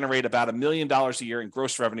able to generate about $1 million a year in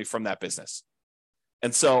gross revenue from that business.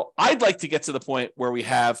 And so I'd like to get to the point where we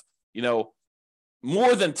have,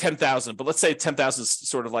 more than 10,000, but let's say 10,000 is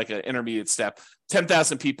sort of like an intermediate step,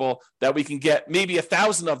 10,000 people that we can get maybe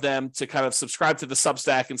 1,000 of them to kind of subscribe to the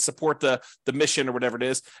Substack and support the mission or whatever it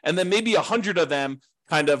is. And then maybe 100 of them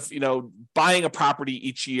kind of, buying a property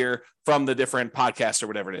each year from the different podcasts or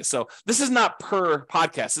whatever it is. So this is not per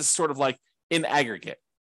podcast. This is sort of like in aggregate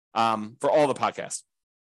for all the podcasts.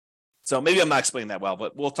 So maybe I'm not explaining that well,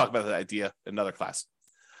 but we'll talk about that idea in another class.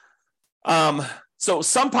 So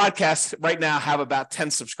some podcasts right now have about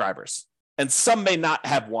 10 subscribers, and some may not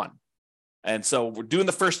have one. And so we're doing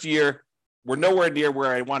the first year. We're nowhere near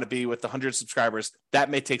where I want to be with the 100 subscribers.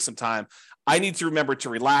 That may take some time. I need to remember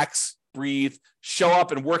to relax, breathe, show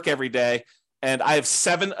up and work every day. And I have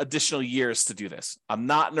 7 additional years to do this. I'm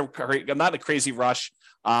not in a crazy rush.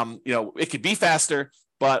 It could be faster,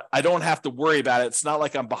 but I don't have to worry about it. It's not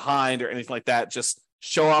like I'm behind or anything like that. Just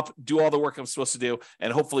show up, do all the work I'm supposed to do,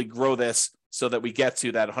 and hopefully grow this so that we get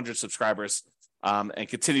to that 100 subscribers and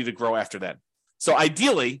continue to grow after that. So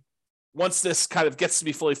ideally, once this kind of gets to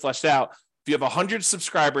be fully fleshed out, if you have 100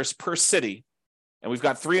 subscribers per city, and we've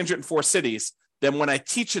got 304 cities, then when I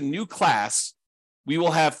teach a new class, we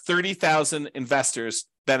will have 30,000 investors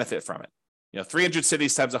benefit from it. 300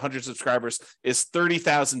 cities times 100 subscribers is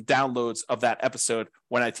 30,000 downloads of that episode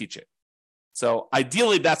when I teach it. So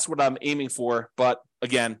ideally, that's what I'm aiming for. But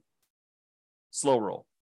again, slow roll.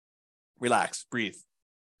 Relax, breathe.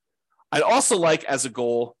 I'd also like as a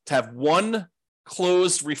goal to have 1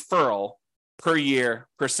 closed referral per year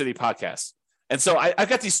per city podcast. And so I've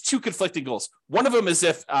got these 2 conflicting goals. One of them is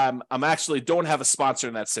if I'm actually don't have a sponsor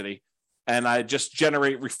in that city and I just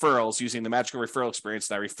generate referrals using the magical referral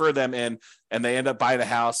experience, and I refer them in and they end up buying a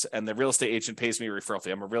house and the real estate agent pays me a referral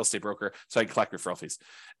fee. I'm a real estate broker, so I can collect referral fees.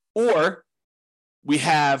 Or we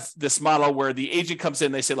have this model where the agent comes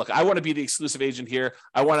in, they say, look, I want to be the exclusive agent here.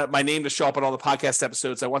 I want my name to show up on all the podcast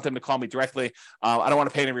episodes. I want them to call me directly. I don't want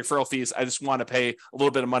to pay any referral fees. I just want to pay a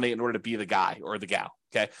little bit of money in order to be the guy or the gal.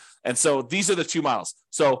 Okay. And so these are the 2 models.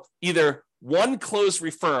 So either 1 closed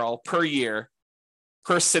referral per year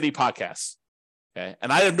per city podcast. Okay.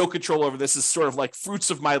 And I have no control over this. It's sort of like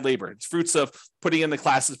fruits of my labor. It's fruits of putting in the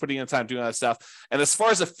classes, putting in the time, doing that stuff. And as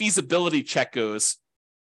far as a feasibility check goes,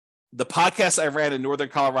 the podcast I ran in Northern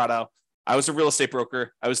Colorado, I was a real estate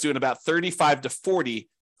broker. I was doing about 35 to 40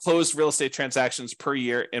 closed real estate transactions per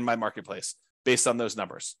year in my marketplace based on those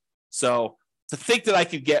numbers. So to think that I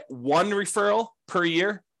could get 1 referral per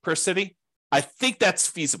year per city, I think that's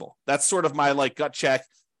feasible. That's sort of my gut check.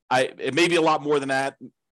 It may be a lot more than that,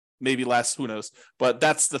 maybe less, who knows, but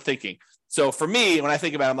that's the thinking. So for me, when I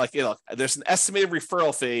think about it, I'm like, look, there's an estimated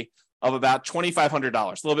referral fee of about $2,500,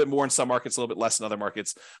 a little bit more in some markets, a little bit less in other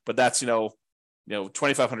markets, but that's,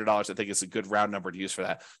 $2,500, I think is a good round number to use for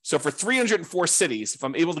that. So for 304 cities, if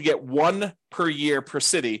I'm able to get 1 per year per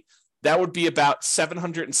city, that would be about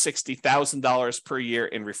 $760,000 per year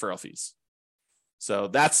in referral fees. So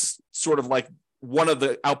that's sort of like one of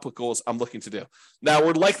the output goals I'm looking to do. Now,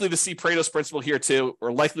 we're likely to see Pareto's principle here too.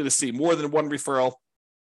 We're likely to see more than 1 referral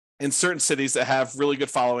in certain cities that have really good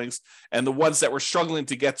followings, and the ones that we're struggling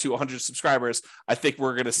to get to 100 subscribers, I think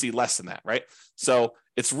we're going to see less than that, right? So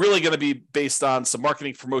it's really going to be based on some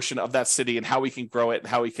marketing promotion of that city and how we can grow it and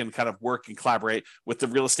how we can kind of work and collaborate with the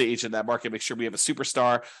real estate agent in that market, make sure we have a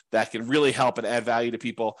superstar that can really help and add value to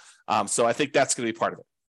people. So I think that's going to be part of it.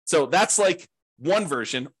 So that's like one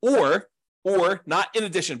version, or not in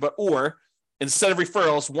addition, but instead of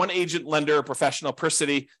referrals, one agent, lender, or professional per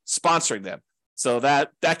city sponsoring them. So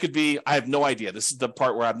that could be, I have no idea. This is the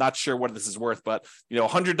part where I'm not sure what this is worth, but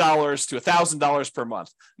 $100 to $1,000 per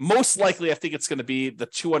month. Most likely, I think it's going to be the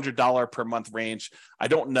 $200 per month range. I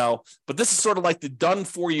don't know, but this is sort of like the done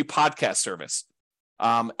for you podcast service.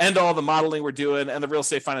 And all the modeling we're doing and the real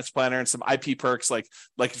estate finance planner and some IP perks, like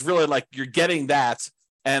it's really like you're getting that.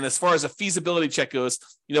 And as far as a feasibility check goes,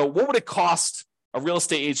 what would it cost a real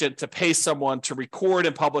estate agent to pay someone to record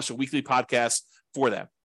and publish a weekly podcast for them?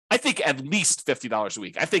 I think at least $50 a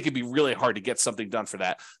week. I think it'd be really hard to get something done for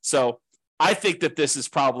that. So I think that this is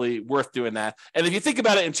probably worth doing that. And if you think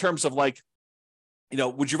about it in terms of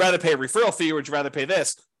would you rather pay a referral fee or would you rather pay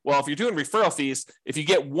this? Well, if you're doing referral fees, if you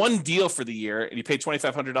get one deal for the year and you pay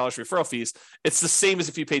 $2,500 referral fees, it's the same as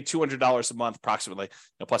if you paid $200 a month, approximately,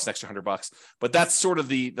 plus an extra $100. But that's sort of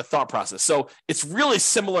the thought process. So it's really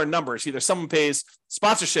similar numbers. Either someone pays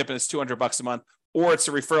sponsorship and it's $200 a month, or it's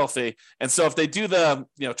a referral fee. And so if they do the,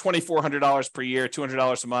 $2,400 per year,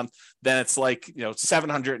 $200 a month, then it's like,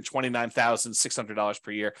 $729,600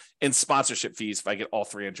 per year in sponsorship fees if I get all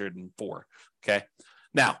 304. Okay.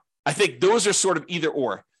 Now, I think those are sort of either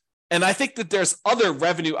or. And I think that there's other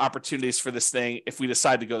revenue opportunities for this thing if we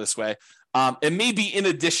decide to go this way. It may be in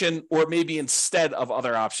addition or maybe instead of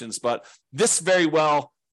other options, but this very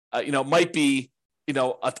well, might be,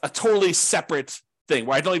 a totally separate thing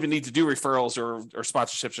where I don't even need to do referrals or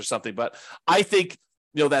sponsorships or something. But I think,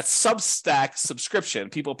 that Substack subscription,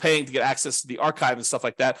 people paying to get access to the archive and stuff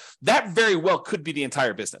like that, that very well could be the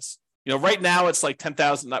entire business. Right now it's like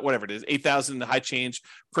 10,000, whatever it is, 8,000 high change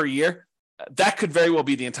per year. That could very well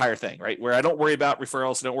be the entire thing, right? Where I don't worry about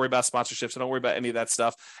referrals, I don't worry about sponsorships, I don't worry about any of that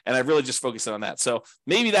stuff. And I really just focus on that. So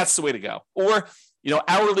maybe that's the way to go. Or,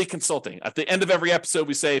 hourly consulting. At the end of every episode,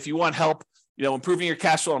 we say, if you want help, improving your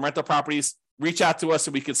cash flow on rental properties, reach out to us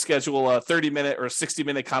and we could schedule a 30-minute or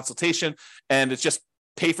 60-minute consultation. And it's just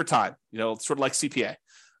pay for time, sort of like CPA.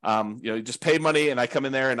 You just pay money and I come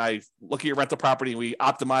in there and I look at your rental property and we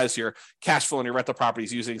optimize your cash flow on your rental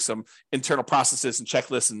properties using some internal processes and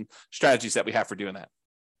checklists and strategies that we have for doing that.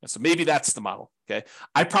 And so maybe that's the model. Okay.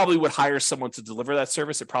 I probably would hire someone to deliver that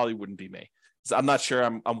service. It probably wouldn't be me. So I'm not sure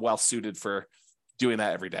I'm well suited for doing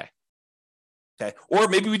that every day. Okay. Or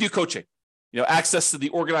maybe we do coaching. Access to the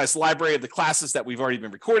organized library of the classes that we've already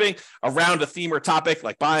been recording around a theme or topic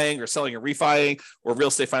like buying or selling or refining or real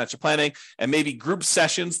estate financial planning, and maybe group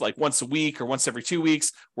sessions like once a week or once every 2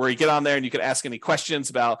 weeks where you get on there and you can ask any questions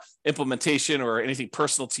about implementation or anything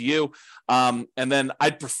personal to you. And then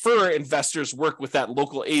I'd prefer investors work with that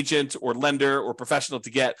local agent or lender or professional to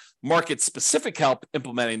get market specific help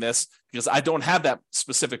implementing this, because I don't have that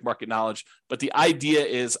specific market knowledge. But the idea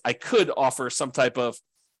is I could offer some type of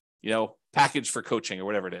package for coaching or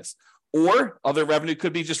whatever it is. Or other revenue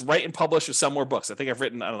could be just write and publish or sell more books. I think I've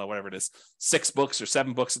written, whatever it is, 6 books or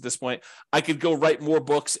 7 books at this point. I could go write more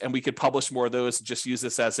books and we could publish more of those and just use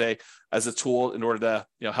this as a tool in order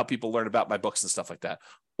to, help people learn about my books and stuff like that.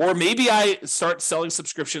 Or maybe I start selling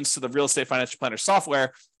subscriptions to the real estate financial planner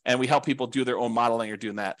software and we help people do their own modeling or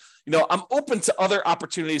doing that. I'm open to other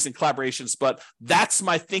opportunities and collaborations, but that's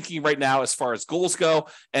my thinking right now as far as goals go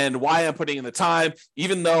and why I'm putting in the time,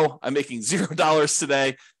 even though I'm making $0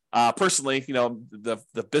 today. Personally,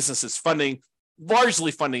 the business is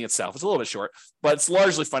largely funding itself. It's a little bit short, but it's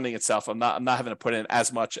largely funding itself. I'm not having to put in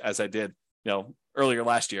as much as I did, earlier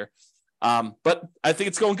last year. But I think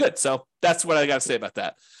it's going good. So that's what I got to say about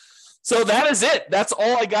that. So that is it. That's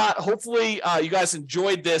all I got. Hopefully you guys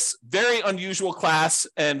enjoyed this very unusual class,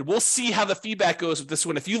 and we'll see how the feedback goes with this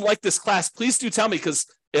one. If you like this class, please do tell me, because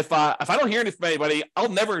if I don't hear anything from anybody, I'll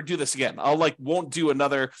never do this again. Won't do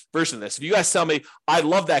another version of this. If you guys tell me I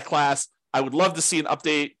love that class, I would love to see an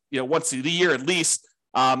update, once a year at least,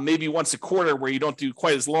 maybe once a quarter where you don't do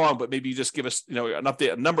quite as long, but maybe you just give us, an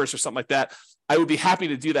update on numbers or something like that. I would be happy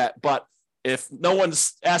to do that. But if no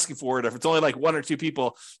one's asking for it, if it's only like 1 or 2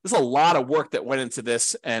 people, there's a lot of work that went into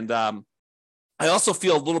this. And I also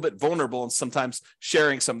feel a little bit vulnerable and sometimes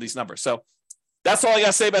sharing some of these numbers. So that's all I got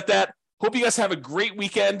to say about that. Hope you guys have a great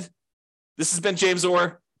weekend. This has been James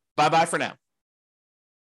Orr. Bye-bye for now.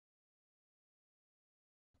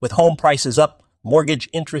 With home prices up, mortgage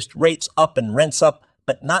interest rates up, and rents up,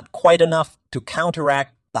 but not quite enough to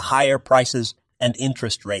counteract the higher prices and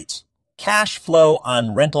interest rates. Cash flow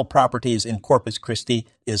on rental properties in Corpus Christi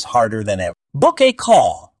is harder than ever. Book a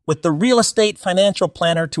call with the Real Estate Financial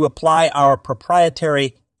Planner to apply our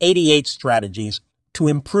proprietary 88 strategies to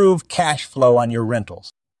improve cash flow on your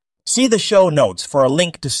rentals. See the show notes for a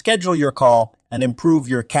link to schedule your call and improve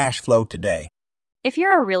your cash flow today. If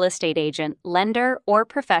you're a real estate agent, lender, or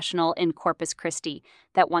professional in Corpus Christi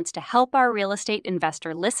that wants to help our real estate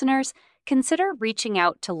investor listeners, consider reaching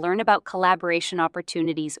out to learn about collaboration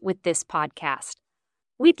opportunities with this podcast.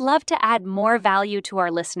 We'd love to add more value to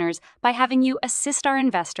our listeners by having you assist our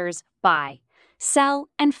investors buy, sell,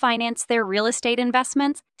 and finance their real estate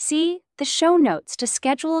investments. See the show notes to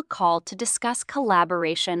schedule a call to discuss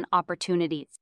collaboration opportunities.